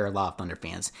may scare a lot of Thunder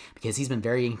fans because he's been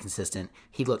very inconsistent.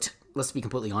 He looked, let's be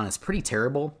completely honest, pretty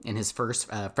terrible in his first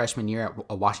freshman year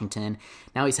at Washington.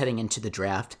 Now he's heading into the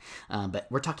draft. But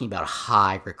we're talking about a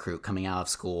high recruit coming out of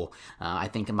school. I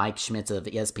think Mike Schmitz of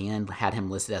ESPN had him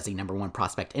listed as the number one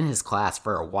prospect in his class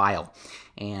for a while.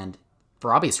 And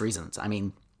for obvious reasons. I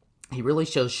mean, he really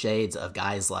shows shades of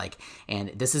guys and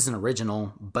this isn't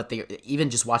original, but even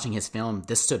just watching his film,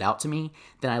 this stood out to me.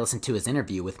 Then I listened to his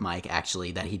interview with Mike,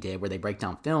 actually, that he did, where they break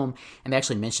down film, and they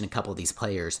actually mention a couple of these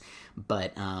players.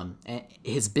 But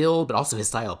his build, but also his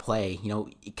style of play,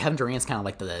 Kevin Durant's kind of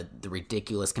like the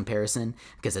ridiculous comparison,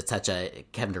 because it's such a,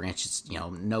 Kevin Durant, just,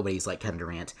 nobody's like Kevin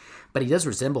Durant. But he does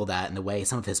resemble that in the way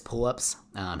some of his pull-ups,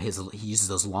 he uses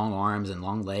those long arms and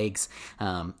long legs,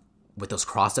 with those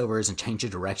crossovers and change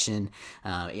of direction.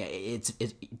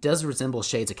 It does resemble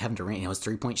shades of Kevin Durant, his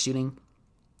three-point shooting.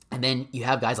 And then you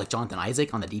have guys like Jonathan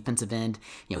Isaac on the defensive end.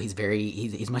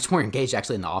 He's much more engaged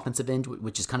actually in the offensive end,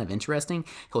 which is kind of interesting.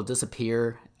 He'll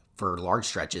disappear for large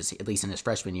stretches, at least in his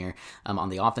freshman year, on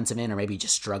the offensive end, or maybe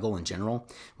just struggle in general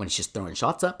when he's just throwing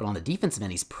shots up. But on the defensive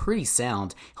end, he's pretty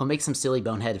sound. He'll make some silly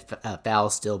bonehead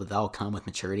fouls still, but that'll come with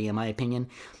maturity, in my opinion.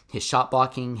 His shot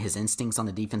blocking, his instincts on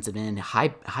the defensive end,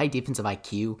 high defensive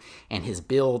IQ, and his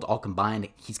build all combined,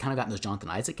 he's kind of gotten those Jonathan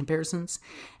Isaac comparisons.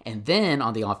 And then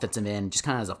on the offensive end, just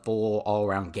kind of as a full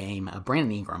all-around game,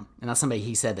 Brandon Ingram. And that's somebody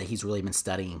he said that he's really been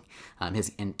studying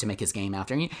to make his game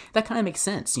after. And that kind of makes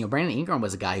sense. Brandon Ingram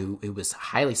was a guy who was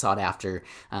highly sought after,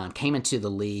 came into the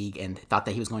league and thought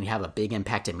that he was going to have a big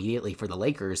impact immediately for the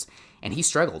Lakers. And he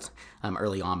struggled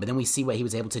early on. But then we see what he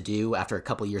was able to do after a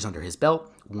couple years under his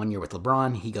belt. 1 year with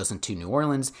LeBron, he goes into New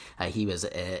Orleans. He was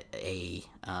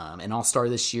an all-star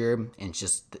this year, and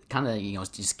just kind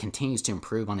of just continues to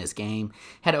improve on his game.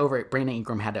 Brandon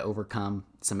Ingram had to overcome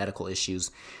some medical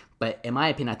issues. But in my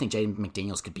opinion, I think Jaden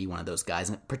McDaniels could be one of those guys,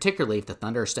 and particularly if the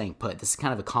Thunder are staying put. This is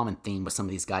kind of a common theme with some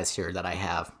of these guys here that I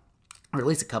have, or at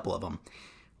least a couple of them.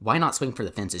 Why not swing for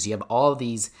the fences? You have all of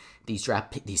these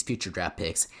future draft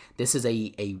picks. This is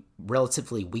a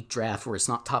relatively weak draft where it's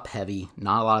not top heavy,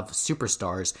 not a lot of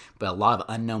superstars, but a lot of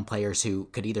unknown players who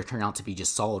could either turn out to be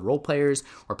just solid role players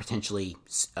or potentially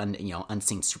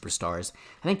unseen superstars.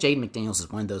 I think Jaden McDaniels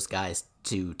is one of those guys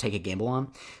to take a gamble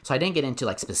on. So I didn't get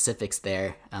into specifics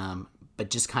there. But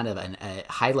just kind of a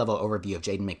high-level overview of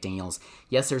Jaden McDaniels.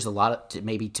 Yes, there's a lot to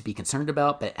be concerned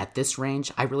about, but at this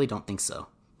range, I really don't think so.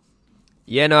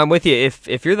 Yeah, no, I'm with you.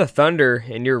 If you're the Thunder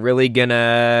and you're really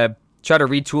gonna try to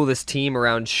retool this team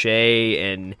around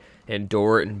Shea and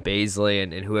Dort and Baisley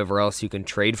and whoever else you can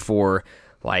trade for,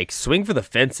 swing for the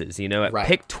fences. At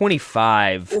pick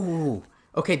 25. Ooh.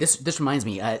 Okay, this reminds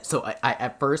me. So I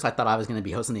at first I thought I was going to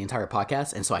be hosting the entire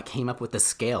podcast, and so I came up with the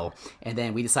scale, and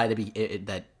then we decided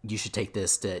that you should take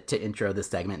this to intro this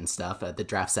segment and stuff, the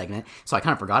draft segment. So I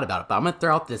kind of forgot about it, but I'm going to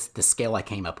throw out the scale I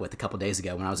came up with a couple days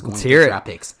ago when I was going through draft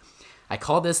picks. I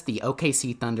call this the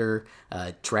OKC Thunder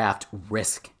draft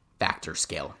risk factor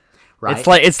scale. Right?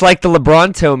 It's like the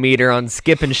LeBronto meter on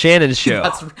Skip and Shannon's show.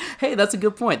 That's a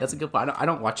good point. I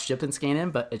don't watch Skip and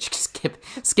Shannon, but it's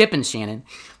Skip and Shannon.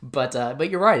 But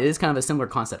you're right. It is kind of a similar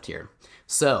concept here.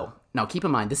 So now keep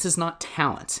in mind, this is not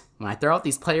talent. When I throw out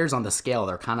these players on the scale,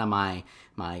 they're kind of my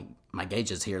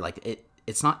gauges here.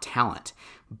 It's not talent,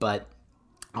 but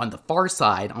on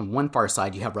one far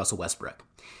side, you have Russell Westbrook,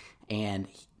 and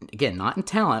again, not in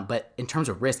talent, but in terms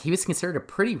of risk, he was considered a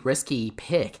pretty risky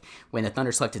pick when the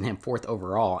Thunder selected him 4th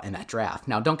overall in that draft.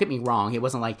 Now, don't get me wrong. It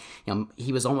wasn't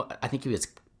he was almost, I think he was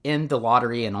in the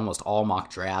lottery in almost all mock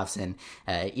drafts, and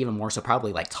even more so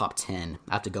probably top 10.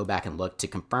 I have to go back and look to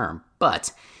confirm,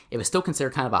 but it was still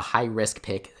considered kind of a high-risk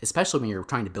pick, especially when you're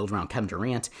trying to build around Kevin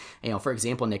Durant. For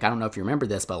example, Nick, I don't know if you remember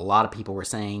this, but a lot of people were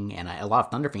saying, and a lot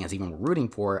of Thunder fans even were rooting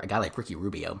for a guy like Ricky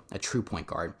Rubio, a true point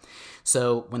guard.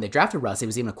 So when they drafted Russ, it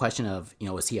was even a question of,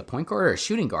 is he a point guard or a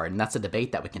shooting guard? And that's a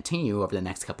debate that would continue over the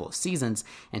next couple of seasons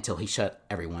until he shut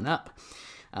everyone up.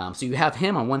 So you have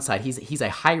him on one side. He's a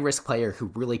high-risk player who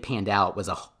really panned out, was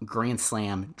a Grand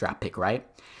Slam draft pick, right?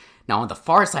 Now, on the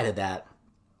far side of that,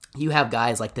 you have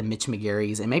guys like the Mitch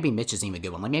McGarrys, and maybe Mitch is even a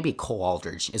good one. Maybe Cole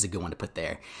Aldridge is a good one to put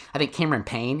there. I think Cameron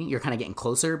Payne, you're kind of getting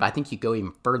closer, but I think you go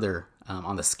even further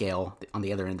on the scale, on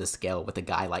the other end of the scale, with a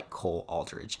guy like Cole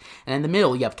Aldridge. And in the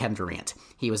middle, you have Kevin Durant.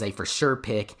 He was a for-sure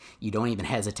pick. You don't even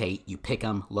hesitate. You pick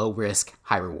him, low risk,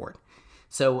 high reward.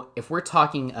 So if we're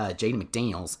talking Jaden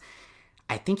McDaniels,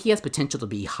 I think he has potential to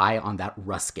be high on that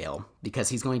Russ scale because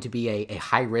he's going to be a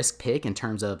high-risk pick in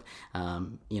terms of,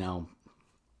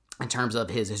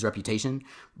 his reputation,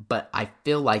 but I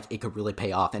feel like it could really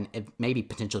pay off and it maybe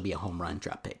potentially be a home run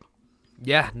draft pick.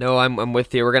 Yeah, no, I'm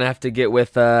with you. We're gonna have to get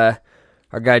with our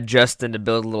guy Justin to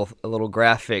build a little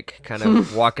graphic, kind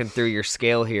of walking through your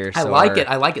scale here. So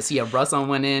I like it. So you have Russ on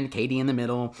one end, KD in the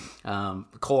middle,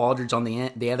 Cole Aldridge on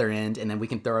the other end, and then we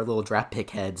can throw our little draft pick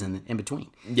heads in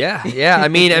between. Yeah. I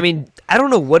mean, I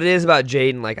don't know what it is about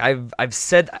Jaden. I've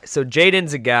said so.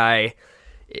 Jaden's a guy.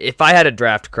 If I had a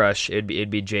draft crush, it'd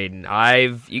be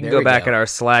Jaden. You can go back in our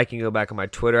Slack, you can go back on my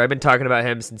Twitter. I've been talking about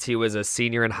him since he was a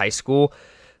senior in high school.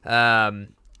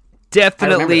 Definitely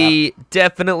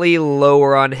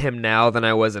lower on him now than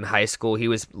I was in high school. He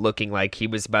was looking like he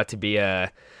was about to be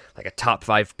a top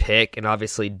 5 pick, and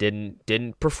obviously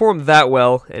didn't perform that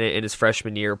well in his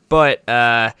freshman year. But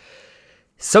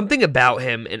something about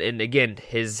him, and again,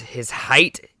 his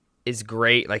height is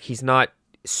great. He's not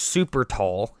super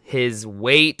tall. His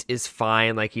weight is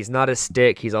fine. He's not a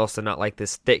stick. He's also not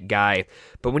this thick guy.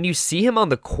 But when you see him on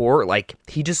the court,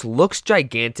 he just looks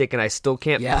gigantic, and I still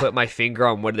can't put my finger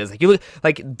on what it is. You look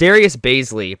like Darius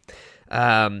Baisley.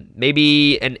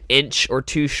 maybe an inch or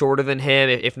two shorter than him,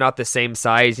 if not the same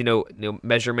size.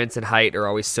 Measurements and height are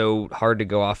always so hard to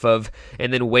go off of.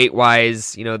 And then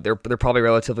weight-wise, they're probably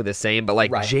relatively the same. But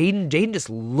right. Jaden just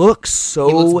looks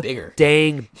so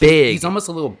dang big. He's almost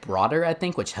a little broader, I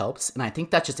think, which helps. And I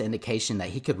think that's just an indication that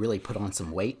he could really put on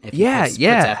some weight if he puts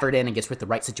effort in and gets with the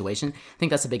right situation. I think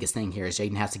that's the biggest thing here is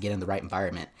Jaden has to get in the right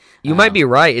environment. You might be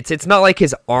right. It's not like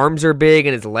his arms are big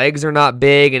and his legs are not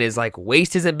big and his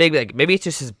waist isn't big. Maybe it's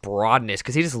just his broadness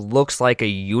because he just looks like a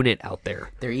unit out there.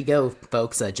 There you go,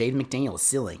 folks. Jaden McDaniel is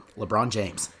ceiling LeBron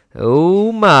James.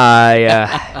 Oh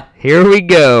my! Here we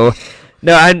go.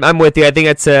 No, I'm with you. I think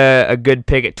that's a good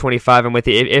pick at 25. I'm with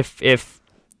you. If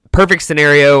perfect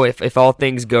scenario, if all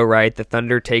things go right, the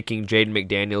Thunder taking Jaden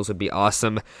McDaniels would be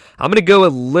awesome. I'm gonna go a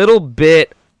little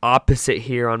bit opposite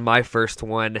here on my first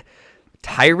one.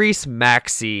 Tyrese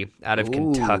Maxey out of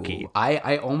Kentucky.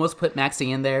 I almost put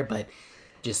Maxey in there, but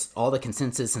just all the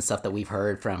consensus and stuff that we've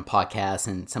heard from podcasts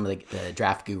and some of the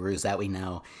draft gurus that we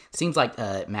know, seems like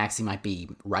Maxey might be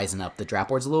rising up the draft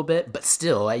boards a little bit, but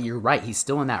still, you're right. He's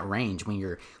still in that range when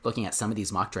you're looking at some of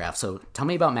these mock drafts. So tell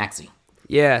me about Maxey.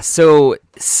 Yeah, so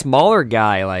smaller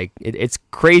guy, it's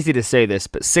crazy to say this,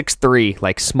 but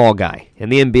 6'3", small guy. In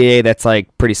the NBA, that's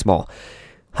pretty small.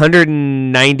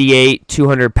 198,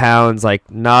 200 pounds,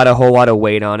 not a whole lot of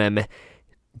weight on him.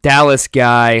 Dallas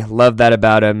guy, love that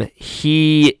about him.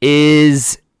 He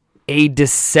is a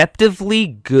deceptively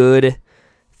good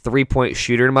three-point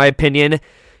shooter, in my opinion.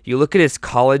 You look at his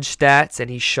college stats, and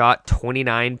he shot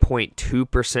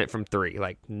 29.2% from three.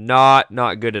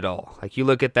 Not good at all. You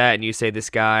look at that, and you say this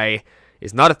guy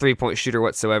is not a three-point shooter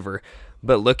whatsoever.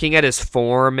 But looking at his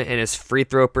form and his free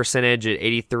throw percentage at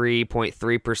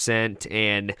 83.3%,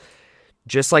 and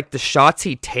just the shots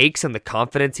he takes and the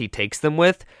confidence he takes them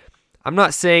with, I'm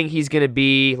not saying he's going to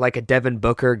be like a Devin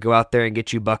Booker, go out there and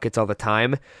get you buckets all the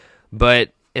time.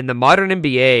 But in the modern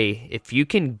NBA, if you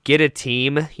can get a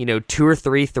team, 2 or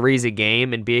 3 threes a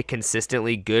game and be a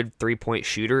consistently good three-point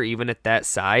shooter, even at that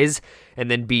size, and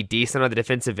then be decent on the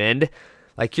defensive end,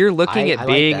 you're looking at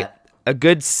being a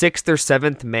good 6th or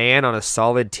 7th man on a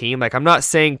solid team. I'm not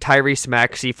saying Tyrese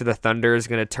Maxey for the Thunder is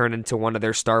going to turn into one of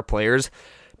their star players,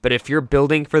 but if you're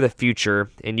building for the future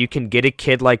and you can get a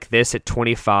kid like this at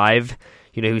 25,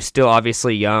 who's still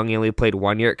obviously young, he only played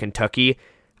 1 year at Kentucky,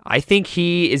 I think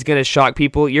he is going to shock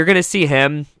people. You're going to see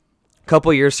him a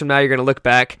couple years from now. You're going to look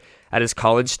back at his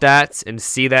college stats and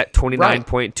see that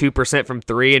 29.2% from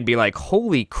three and be like,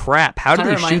 holy crap, how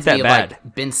did he shoot that bad?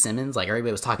 Ben Simmons,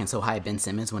 everybody was talking so high of Ben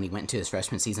Simmons when he went into his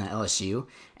freshman season at LSU.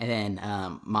 And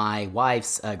then my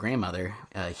wife's grandmother,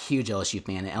 a huge LSU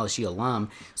fan, an LSU alum,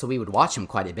 so we would watch him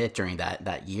quite a bit during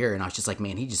that year. And I was just like,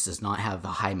 man, he just does not have a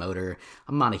high motor.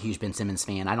 I'm not a huge Ben Simmons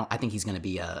fan. I think he's going to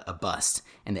be a bust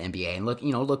in the NBA. And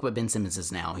look what Ben Simmons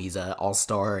is now. He's an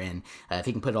all-star, and if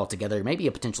he can put it all together, maybe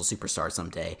a potential superstar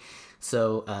someday.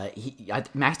 So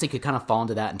Maxey could kind of fall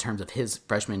into that in terms of his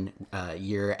freshman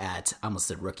year I almost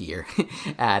said rookie year,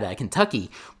 at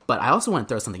Kentucky. But I also want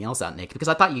to throw something else out, Nick, because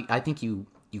I think you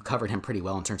covered him pretty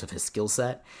well in terms of his skill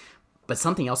set. But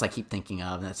something else I keep thinking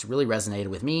of, and that's really resonated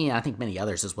with me, and I think many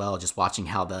others as well, just watching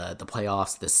how the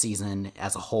playoffs this season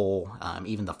as a whole,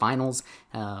 even the finals,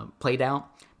 played out.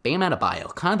 Bam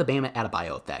Adebayo, kind of the Bam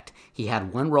Adebayo effect. He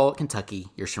had one role at Kentucky.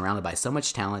 You're surrounded by so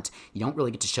much talent. You don't really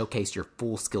get to showcase your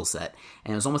full skill set.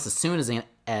 And it was almost as soon as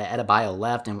Adebayo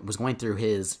left and was going through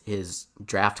his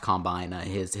draft combine,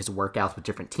 his workouts with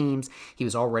different teams, he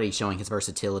was already showing his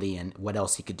versatility and what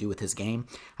else he could do with his game.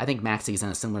 I think Maxey's in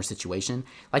a similar situation.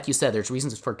 Like you said, there's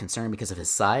reasons for concern because of his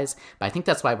size, but I think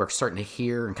that's why we're starting to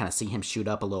hear and kind of see him shoot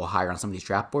up a little higher on some of these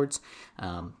draft boards,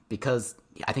 because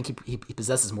I think he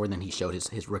possesses more than he showed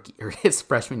his rookie or his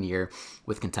freshman year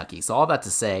with Kentucky. So all that to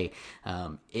say,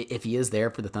 if he is there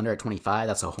for the Thunder at 25,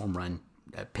 that's a home run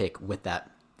pick with that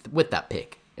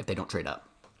pick if they don't trade up.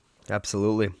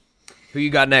 Absolutely. Who you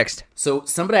got next? So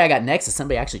somebody I got next is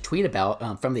somebody I actually tweeted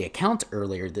about from the account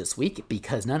earlier this week,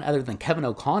 because none other than Kevin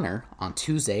O'Connor on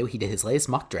Tuesday, he did his latest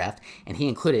mock draft, and he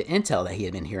included intel that he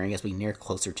had been hearing as we near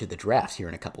closer to the draft here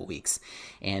in a couple weeks.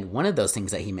 And one of those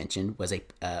things that he mentioned was a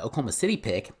Oklahoma City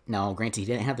pick. Now, granted, he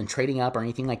didn't have them trading up or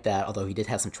anything like that, although he did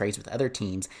have some trades with other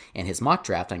teams in his mock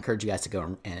draft. I encourage you guys to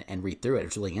go and read through it.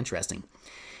 It's really interesting.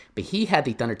 But he had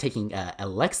the Thunder taking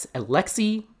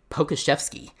Alexei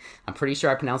Pokusevski. I'm pretty sure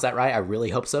I pronounced that right. I really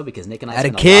hope so, because Nick and I spent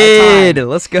a lot of time.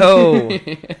 Let's go.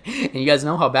 And you guys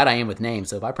know how bad I am with names,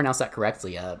 so if I pronounce that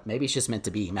correctly, maybe it's just meant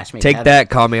to be. Match made Take in heaven. that,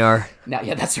 Kamiar. Now,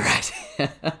 yeah, that's right.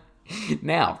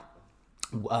 Now,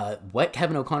 what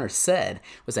Kevin O'Connor said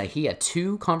was that he had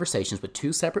 2 conversations with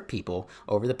 2 separate people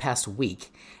over the past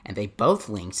week, and they both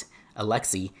linked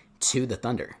Alexei to the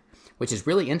Thunder, which is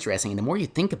really interesting. And the more you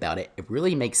think about it, it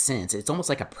really makes sense. It's almost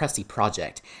like a Presti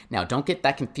project. Now, don't get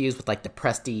that confused with like the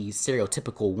Presti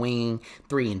stereotypical wing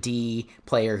 3-and-D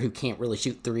player who can't really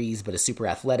shoot threes but is super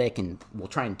athletic and will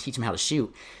try and teach him how to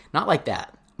shoot. Not like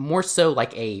that. More so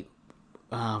like a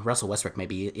Russell Westbrook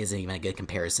maybe isn't even a good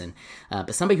comparison,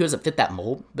 but somebody who doesn't fit that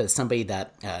mold, but is somebody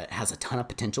that has a ton of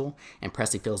potential, and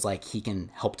Presti feels like he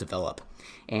can help develop.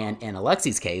 And in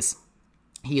Alexi's case,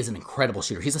 he is an incredible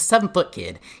shooter. He's a 7-foot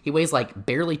kid. He weighs like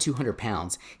barely 200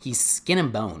 pounds. He's skin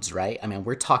and bones, right? I mean,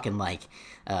 we're talking like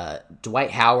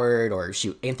Dwight Howard or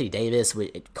Anthony Davis.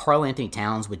 Karl Anthony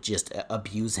Towns would just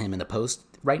abuse him in the post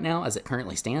right now as it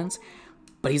currently stands.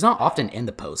 But he's not often in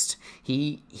the post.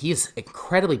 He is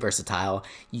incredibly versatile.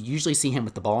 You usually see him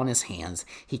with the ball in his hands.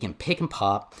 He can pick and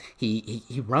pop. He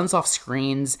runs off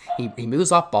screens. He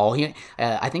moves off ball.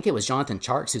 I think it was Jonathan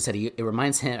Tjarks who said it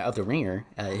reminds him of the Ringer,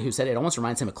 who said it almost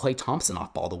reminds him of Klay Thompson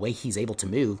off ball, the way he's able to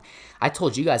move. I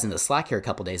told you guys in the Slack here a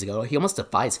couple days ago, he almost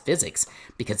defies physics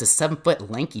because this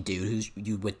 7-foot lanky dude who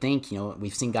you would think,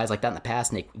 we've seen guys like that in the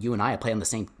past. Nick, you and I have played on the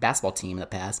same basketball team in the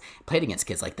past, played against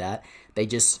kids like that. They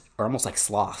just are almost like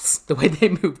sloths, the way they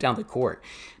move down the court.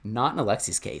 Not in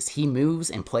Alexi's case. He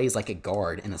moves and plays like a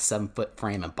guard in a 7-foot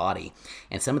frame and body.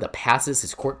 And some of the passes,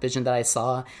 his court vision that I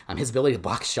saw, his ability to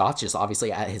block shots, just obviously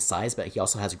at his size, but he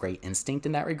also has a great instinct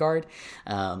in that regard.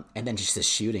 And then just his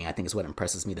shooting, I think, is what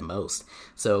impresses me the most.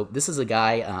 So this is a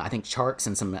guy, I think Tjarks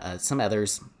and some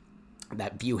others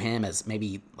that view him as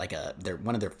maybe like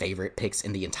one of their favorite picks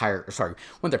in the entire, one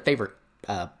of their favorite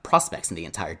prospects in the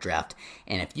entire draft.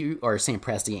 And if you are Sam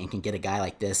Presti and can get a guy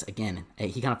like this, again,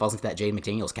 he kind of falls into that Jaden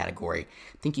McDaniels category.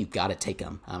 I think you've got to take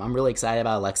him. I'm really excited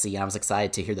about Alexi, and I was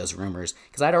excited to hear those rumors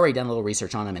because I'd already done a little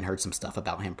research on him and heard some stuff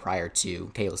about him prior to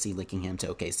KOC linking him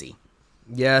to OKC.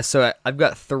 Yeah, so I've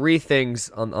got 3 things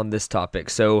on this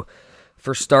topic. So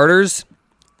for starters,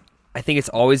 I think it's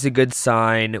always a good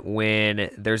sign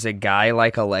when there's a guy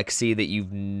like Alexi that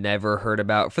you've never heard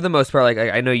about. For the most part, like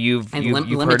I know you've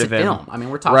heard of him. Film. I mean,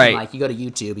 we're talking like you go to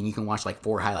YouTube and you can watch like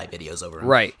 4 highlight videos over him.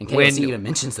 Right. And KOC even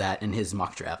mentions that in his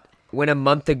mock draft. When a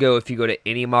month ago, if you go to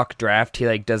any mock draft, he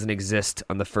like doesn't exist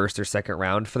on the first or second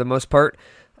round for the most part.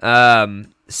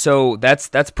 So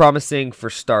that's promising for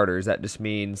starters. That just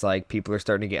means like people are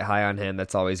starting to get high on him.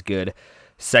 That's always good.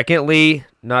 Secondly,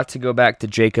 not to go back to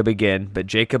Jacob again, but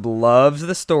Jacob loves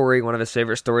the story, one of his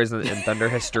favorite stories in Thunder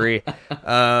history,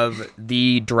 of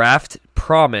the draft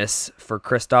promise for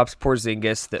Kristaps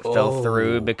Porzingis that fell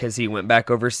through because he went back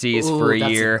overseas for a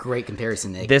year. That's a great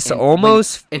comparison, Nick. Not to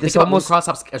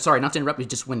interrupt you,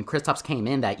 just when Kristaps came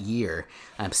in that year,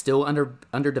 still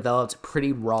underdeveloped,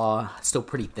 pretty raw, still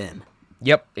pretty thin.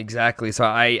 Yep, exactly. So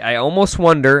I almost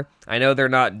wonder, I know they're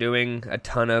not doing a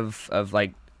ton of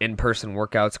like in-person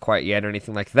workouts quite yet or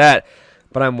anything like that,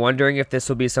 but I'm wondering if this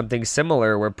will be something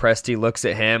similar where Presti looks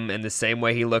at him in the same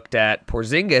way he looked at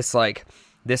Porzingis, like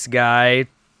this guy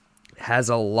has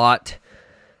a lot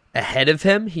ahead of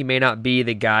him. He may not be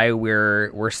the guy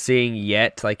we're seeing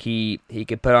yet. Like he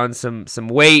could put on some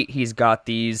weight. He's got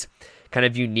these kind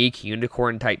of unique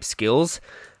unicorn type skills.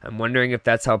 I'm wondering if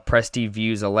that's how Presti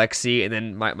views Alexi. And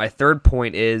then my third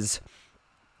point is,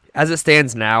 as it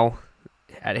stands now,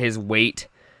 at his weight,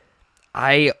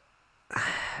 I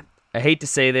hate to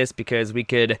say this because we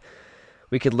could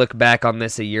look back on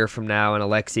this a year from now and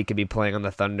Alexi could be playing on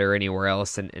the Thunder or anywhere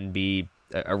else and be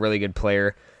a really good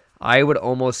player. I would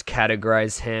almost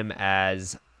categorize him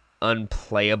as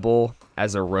unplayable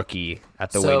as a rookie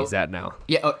at the way he's at now.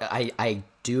 Yeah, I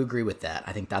do agree with that.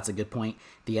 I think that's a good point.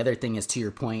 The other thing is, to your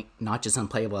point, not just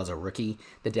unplayable as a rookie.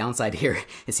 The downside here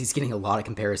is he's getting a lot of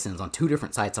comparisons on 2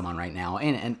 different sites I'm on right now.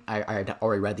 And I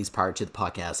already read these prior to the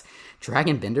podcast.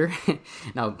 Dragon Bender.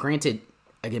 Now, granted,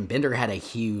 again, Bender had a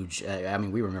huge,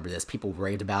 we remember this. People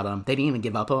raved about him. They didn't even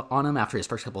give up on him after his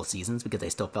first couple of seasons because they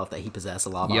still felt that he possessed a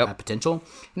lot of potential.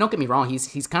 And don't get me wrong,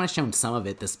 he's kind of shown some of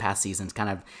it this past season. Kind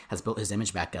of has built his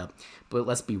image back up. But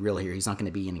let's be real here. He's not going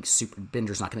to be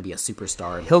Bender's not going to be a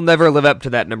superstar. He'll never live up to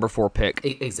that number 4 pick.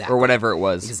 Exactly. Or whatever it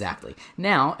was. Exactly.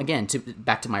 Now, again,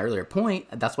 back to my earlier point,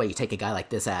 that's why you take a guy like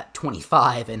this at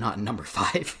 25 and not number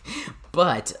 5.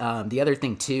 But the other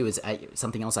thing, too, is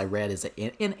something else I read is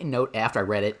in a note after I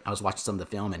read it, I was watching some of the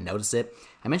film and noticed it.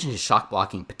 I mentioned his shot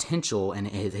blocking potential and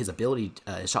his ability,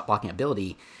 shot blocking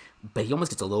ability, but he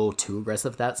almost gets a little too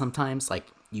aggressive with that sometimes. Like,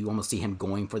 you almost see him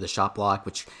going for the shot block,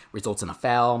 which results in a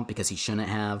foul because he shouldn't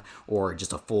have, or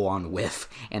just a full-on whiff,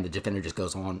 and the defender just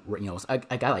goes on.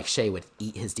 A guy like Shea would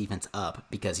eat his defense up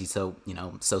because he's so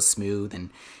smooth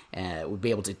and would be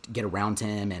able to get around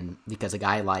him, and because a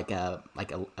guy like a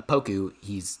Poku,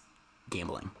 he's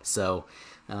gambling. So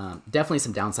Definitely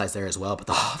some downsides there as well, but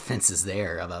the offense is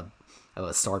there of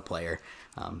a star player.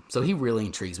 So he really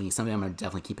intrigues me. Something I'm going to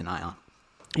definitely keep an eye on.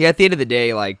 Yeah, at the end of the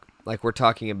day, like we're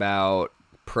talking about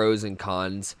pros and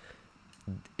cons.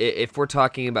 If we're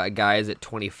talking about guys at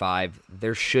 25,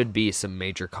 there should be some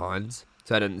major cons.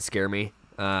 So that doesn't scare me.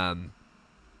 But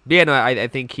yeah, no, I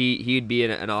think he'd be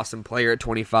an awesome player at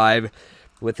 25,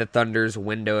 with the Thunder's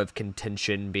window of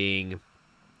contention being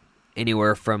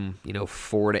anywhere from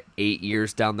 4 to 8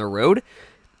 years down the road.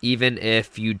 Even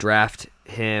if you draft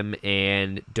him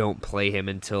and don't play him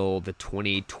until the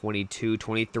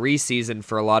 2022-23 season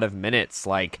for a lot of minutes,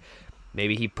 like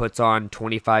maybe he puts on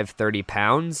 25-30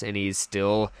 pounds and he's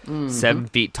still 7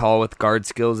 feet tall with guard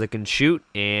skills that can shoot,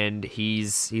 and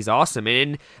he's awesome.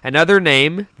 And another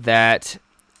name that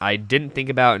I didn't think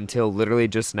about until literally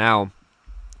just now,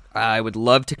 I would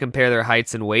love to compare their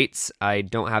heights and weights. I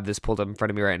don't have this pulled up in front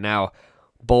of me right now.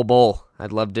 Bol.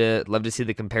 I'd love to see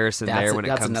the comparison there when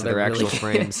it comes to their actual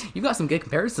frames. You've got some good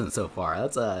comparisons so far.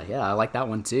 That's I like that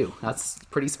one too. That's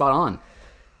pretty spot on.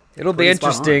 It'll be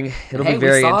interesting. It'll be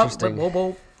very interesting.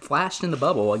 Bol flashed in the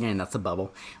bubble. Again, that's a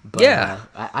bubble. But, yeah.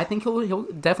 I think he'll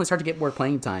definitely start to get more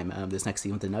playing time this next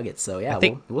season with the Nuggets. So yeah,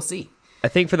 we'll see. I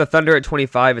think for the Thunder at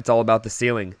 25, it's all about the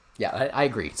ceiling. Yeah, I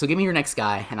agree. So give me your next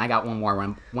guy, and I got one more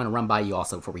I want to run by you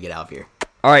also before we get out of here.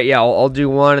 All right, yeah, I'll do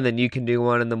one, and then you can do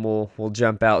one, and then we'll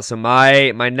jump out. So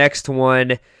my next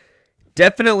one,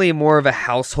 definitely more of a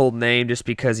household name, just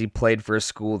because he played for a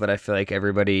school that I feel like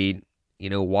everybody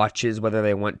watches, whether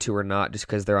they want to or not, just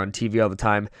because they're on TV all the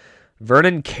time.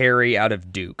 Vernon Carey out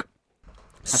of Duke.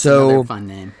 That's another fun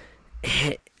name.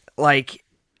 Like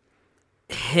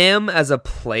him as a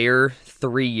player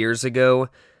 3 years ago,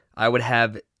 I would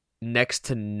have next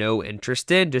to no interest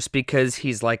in, just because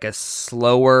he's like a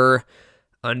slower,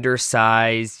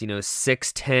 undersized,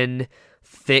 6'10",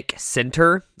 thick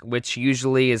center, which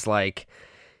usually is like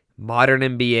modern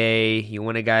NBA. You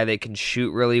want a guy that can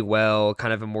shoot really well,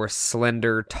 kind of a more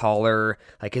slender, taller,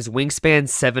 like his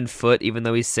wingspan's 7 foot, even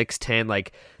though he's 6'10".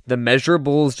 Like the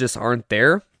measurables just aren't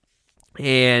there.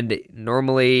 And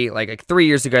normally, like 3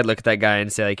 years ago, I'd look at that guy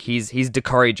and say, like, he's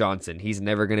Dakari Johnson. He's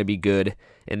never going to be good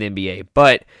in the NBA.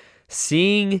 But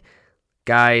seeing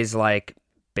guys like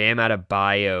Bam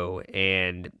Adebayo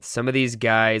and some of these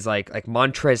guys like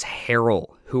Montrezl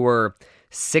Harrell, who are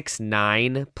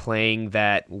 6'9", playing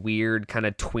that weird kind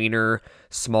of tweener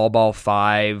small ball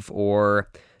 5 or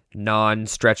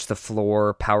non-stretch the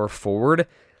floor power forward,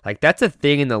 like that's a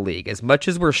thing in the league. As much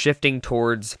as we're shifting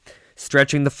towards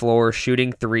stretching the floor,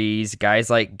 shooting threes, guys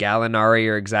like Gallinari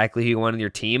are exactly who you want on your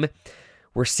team.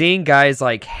 We're seeing guys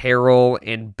like Harrell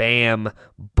and Bam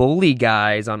bully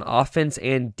guys on offense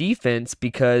and defense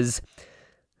because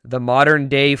the modern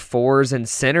day fours and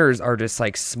centers are just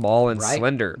like small and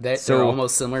slender. They're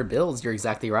almost similar builds. You're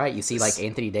exactly right. You see like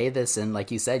Anthony Davis and,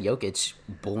 like you said, Jokic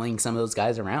bullying some of those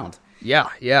guys around.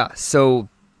 Yeah. So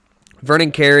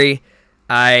Vernon Carey,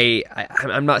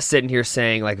 I'm not sitting here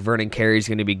saying like Vernon Carey's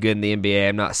going to be good in the NBA.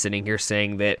 I'm not sitting here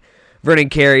saying that Vernon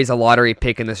Carey's a lottery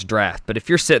pick in this draft. But if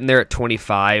you're sitting there at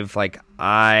 25, like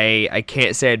I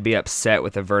can't say I'd be upset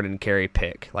with a Vernon Carey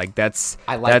pick. Like that's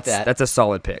a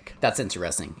solid pick. That's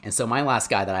interesting. And so my last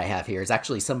guy that I have here is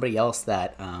actually somebody else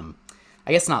that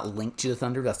I guess not linked to the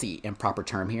Thunder. That's the improper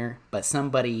term here. But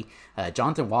somebody,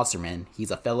 Jonathan Wasserman, he's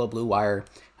a fellow Blue Wire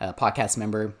podcast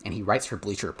member, and he writes for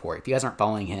Bleacher Report. If you guys aren't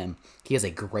following him, he has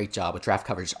a great job with draft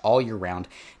coverage all year round.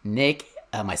 Nick,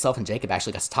 myself, and Jacob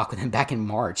actually got to talk with him back in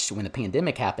March when the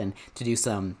pandemic happened to do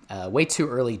some way too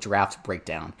early draft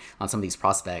breakdown on some of these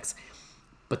prospects.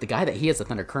 But the guy that he has the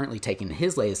Thunder currently taking in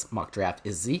his latest mock draft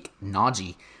is Zeke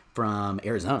Naji from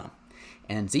Arizona.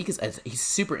 And Zeke he's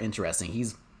super interesting.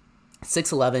 He's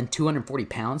 6'11", 240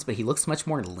 pounds, but he looks much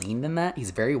more lean than that.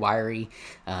 He's very wiry.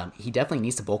 He definitely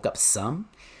needs to bulk up some,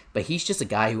 but he's just a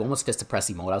guy who almost fits the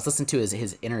Presti mold. I was listening to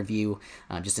his interview,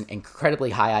 just an incredibly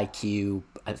high IQ,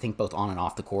 I think both on and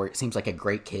off the court. Seems like a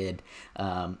great kid.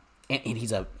 And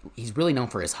he's really known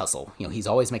for his hustle. He's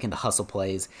always making the hustle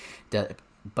plays.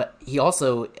 But he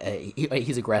also,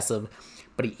 he's aggressive,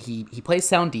 but he plays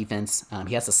sound defense.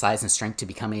 He has the size and strength to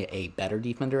become a better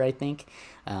defender, I think.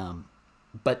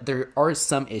 But there are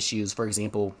some issues. For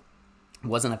example,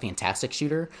 wasn't a fantastic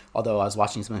shooter, although I was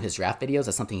watching some of his draft videos.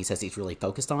 That's something he says he's really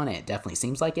focused on, and it definitely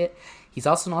seems like it. He's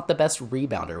also not the best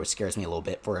rebounder, which scares me a little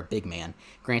bit for a big man.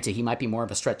 Granted, he might be more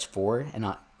of a stretch four and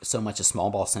not so much a small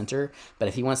ball center, but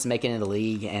if he wants to make it in the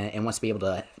league and wants to be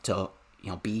able to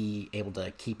be able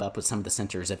to keep up with some of the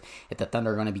centers, if the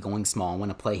Thunder are going to be going small and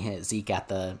want to play Zeke at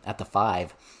the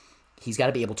 5, he's got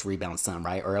to be able to rebound some,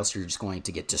 right? Or else you're just going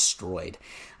to get destroyed.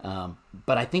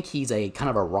 But I think he's a kind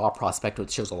of a raw prospect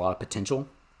which shows a lot of potential.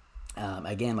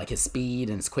 Again, like his speed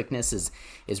and his quickness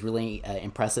is really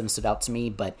impressive and stood out to me,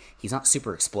 but he's not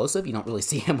super explosive. You don't really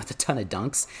see him with a ton of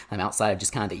dunks outside of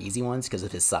just kind of the easy ones because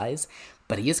of his size.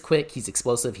 But he is quick, he's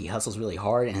explosive, he hustles really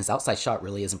hard, and his outside shot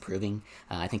really is improving.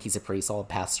 I think he's a pretty solid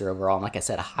passer overall, and like I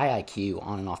said, a high IQ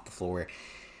on and off the floor.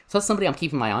 So that's somebody I'm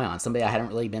keeping my eye on, somebody I hadn't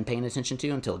really been paying attention to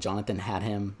until Jonathan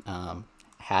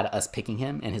had us picking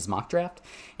him in his mock draft,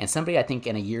 and somebody I think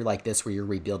in a year like this where you're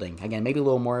rebuilding, again, maybe a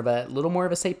little more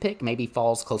of a safe pick, maybe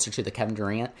falls closer to the Kevin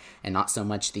Durant and not so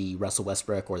much the Russell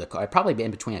Westbrook or I'd probably be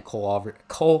in between a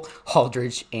Cole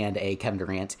Aldridge and a Kevin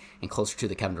Durant and closer to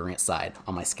the Kevin Durant side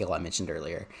on my scale I mentioned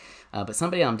earlier. But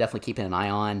somebody I'm definitely keeping an eye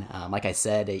on. Like I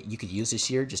said, you could use this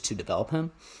year just to develop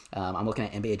him. I'm looking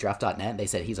at NBADraft.net. They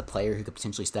said he's a player who could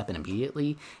potentially step in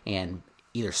immediately and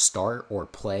either start or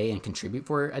play and contribute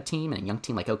for a team, and a young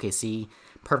team like OKC.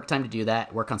 Perfect time to do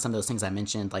that. Work on some of those things I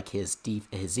mentioned, like his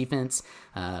defense,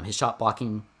 his shot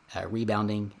blocking,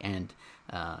 rebounding, and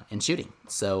shooting.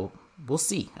 So we'll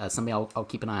see. Somebody I'll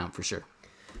keep an eye on for sure.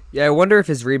 Yeah, I wonder if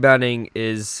his rebounding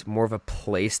is more of a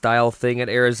play style thing at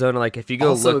Arizona. Like if you go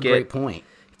also look a great point.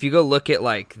 If you go look at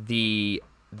like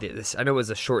this, I know it was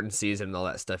a shortened season and all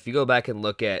that stuff. If you go back and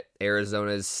look at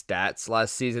Arizona's stats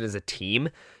last season as a team,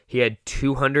 he had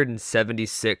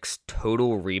 276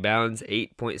 total rebounds,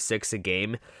 8.6 a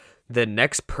game. The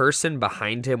next person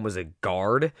behind him was a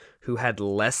guard who had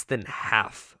less than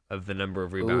half of the number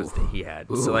of rebounds that he had.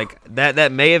 So like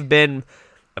that may have been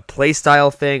a play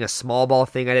style thing, a small ball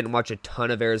thing. I didn't watch a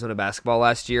ton of Arizona basketball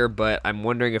last year, but I'm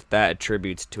wondering if that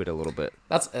attributes to it a little bit.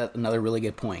 That's another really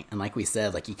good point. And like we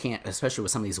said, like you can't, especially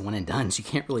with some of these one and dones, you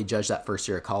can't really judge that first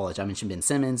year of college. I mentioned Ben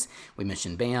Simmons. We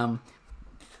mentioned Bam.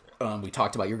 We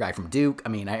talked about your guy from Duke. I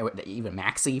mean, even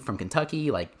Maxey from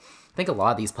Kentucky. Like, I think a lot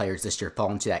of these players this year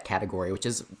fall into that category, which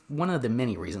is one of the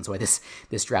many reasons why this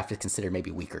draft is considered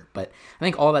maybe weaker. But I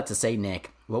think all that to say,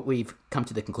 Nick, what we've come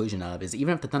to the conclusion of is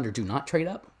even if the Thunder do not trade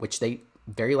up, which they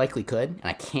very likely could, and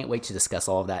I can't wait to discuss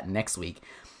all of that next week,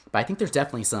 but I think there's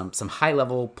definitely some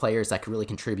high-level players that could really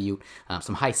contribute,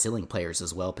 some high-ceiling players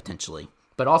as well, potentially.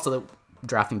 But also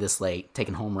drafting this late,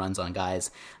 taking home runs on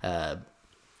guys,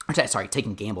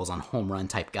 taking gambles on home run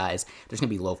type guys, there's going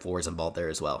to be low floors involved there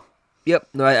as well. Yep.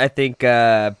 No, I think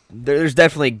there's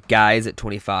definitely guys at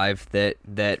 25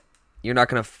 that you're not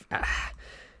going to...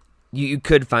 You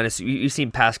could find you've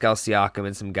seen Pascal Siakam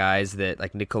and some guys that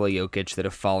like Nikola Jokic that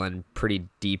have fallen pretty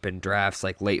deep in drafts,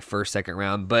 like late first, second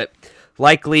round. But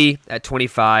likely at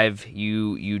 25,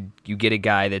 you get a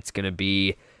guy that's going to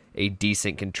be a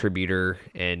decent contributor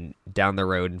and down the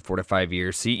road in 4 to 5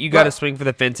 years. So you got to swing for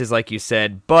the fences, like you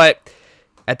said. But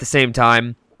at the same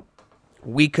time,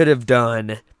 we could have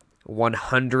done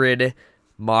 100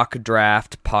 mock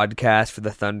draft podcast for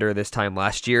the Thunder this time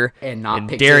last year, and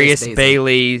pick Darius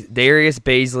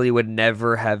Bazley would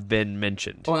never have been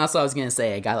mentioned. Well, that's what I was going to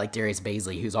say. A guy like Darius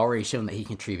Bazley, who's already shown that he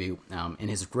can contribute in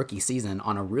his rookie season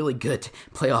on a really good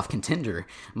playoff contender,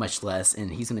 much less,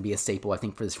 and he's going to be a staple, I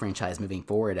think, for this franchise moving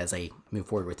forward as they move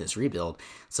forward with this rebuild.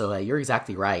 So you're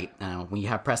exactly right. When you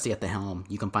have Presti at the helm,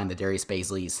 you can find the Darius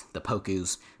Bazleys, the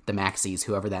Pokus, the Maxies,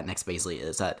 whoever that next Bazley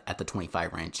is at the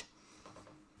 25 range.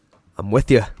 I'm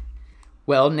with you.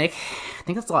 Well, Nick, I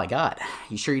think that's all I got.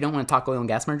 You sure you don't want to talk oil and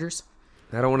gas mergers?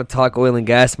 I don't want to talk oil and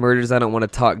gas mergers. I don't want to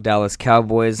talk Dallas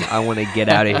Cowboys. I want to get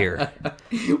out of here.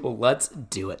 Well, let's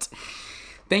do it.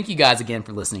 Thank you guys again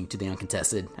for listening to The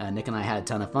Uncontested. Nick and I had a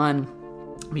ton of fun.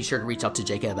 Be sure to reach out to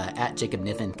Jacob at Jacob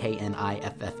Niffen,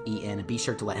 Kniffen, and be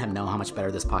sure to let him know how much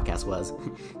better this podcast was.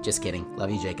 Just kidding. Love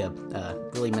you, Jacob.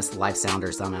 Really miss the live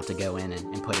sounders, so I'm going to have to go in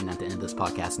and put in at the end of this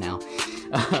podcast now.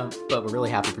 But we're really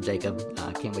happy for Jacob.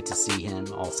 Can't wait to see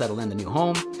him all settle in the new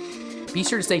home. Be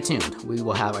sure to stay tuned. We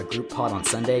will have a group pod on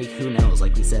Sunday. Who knows?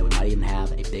 Like we said, we might even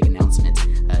have a big announcement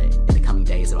in the coming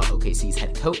days about OKC's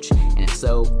head coach. And if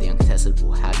so, The Uncontested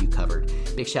will have you covered.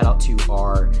 Big shout out to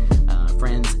our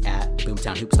friends at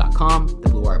boomtownhoops.com, the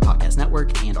Blue Wire Podcast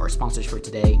Network, and our sponsors for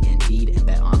today, Indeed and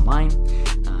Bet Online.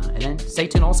 And then stay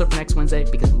tuned also for next Wednesday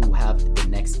because we will have the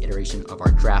next iteration of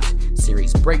our draft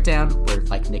series breakdown where,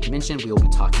 like Nick mentioned, we will be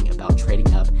talking about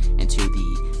trading up into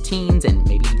the teens and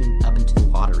maybe even up into the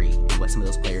lottery and what some of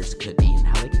those players could be and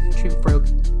how they can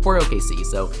contribute for OKC.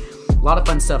 So a lot of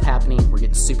fun stuff happening. We're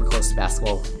getting super close to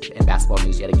basketball and basketball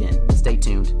news yet again. Stay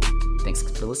tuned. Thanks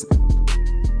for listening.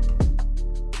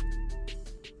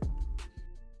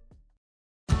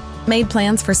 Made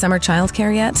plans for summer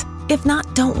childcare yet? If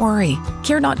not, don't worry.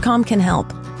 Care.com can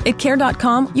help. At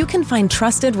Care.com, you can find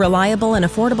trusted, reliable, and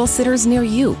affordable sitters near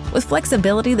you with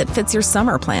flexibility that fits your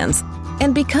summer plans.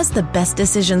 And because the best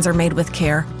decisions are made with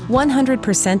care,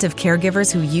 100% of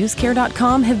caregivers who use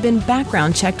Care.com have been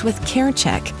background checked with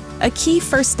CareCheck. a key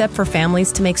first step for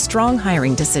families to make strong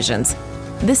hiring decisions.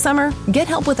 This summer, get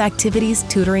help with activities,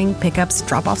 tutoring, pickups,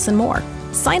 drop-offs, and more.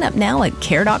 Sign up now at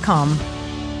care.com.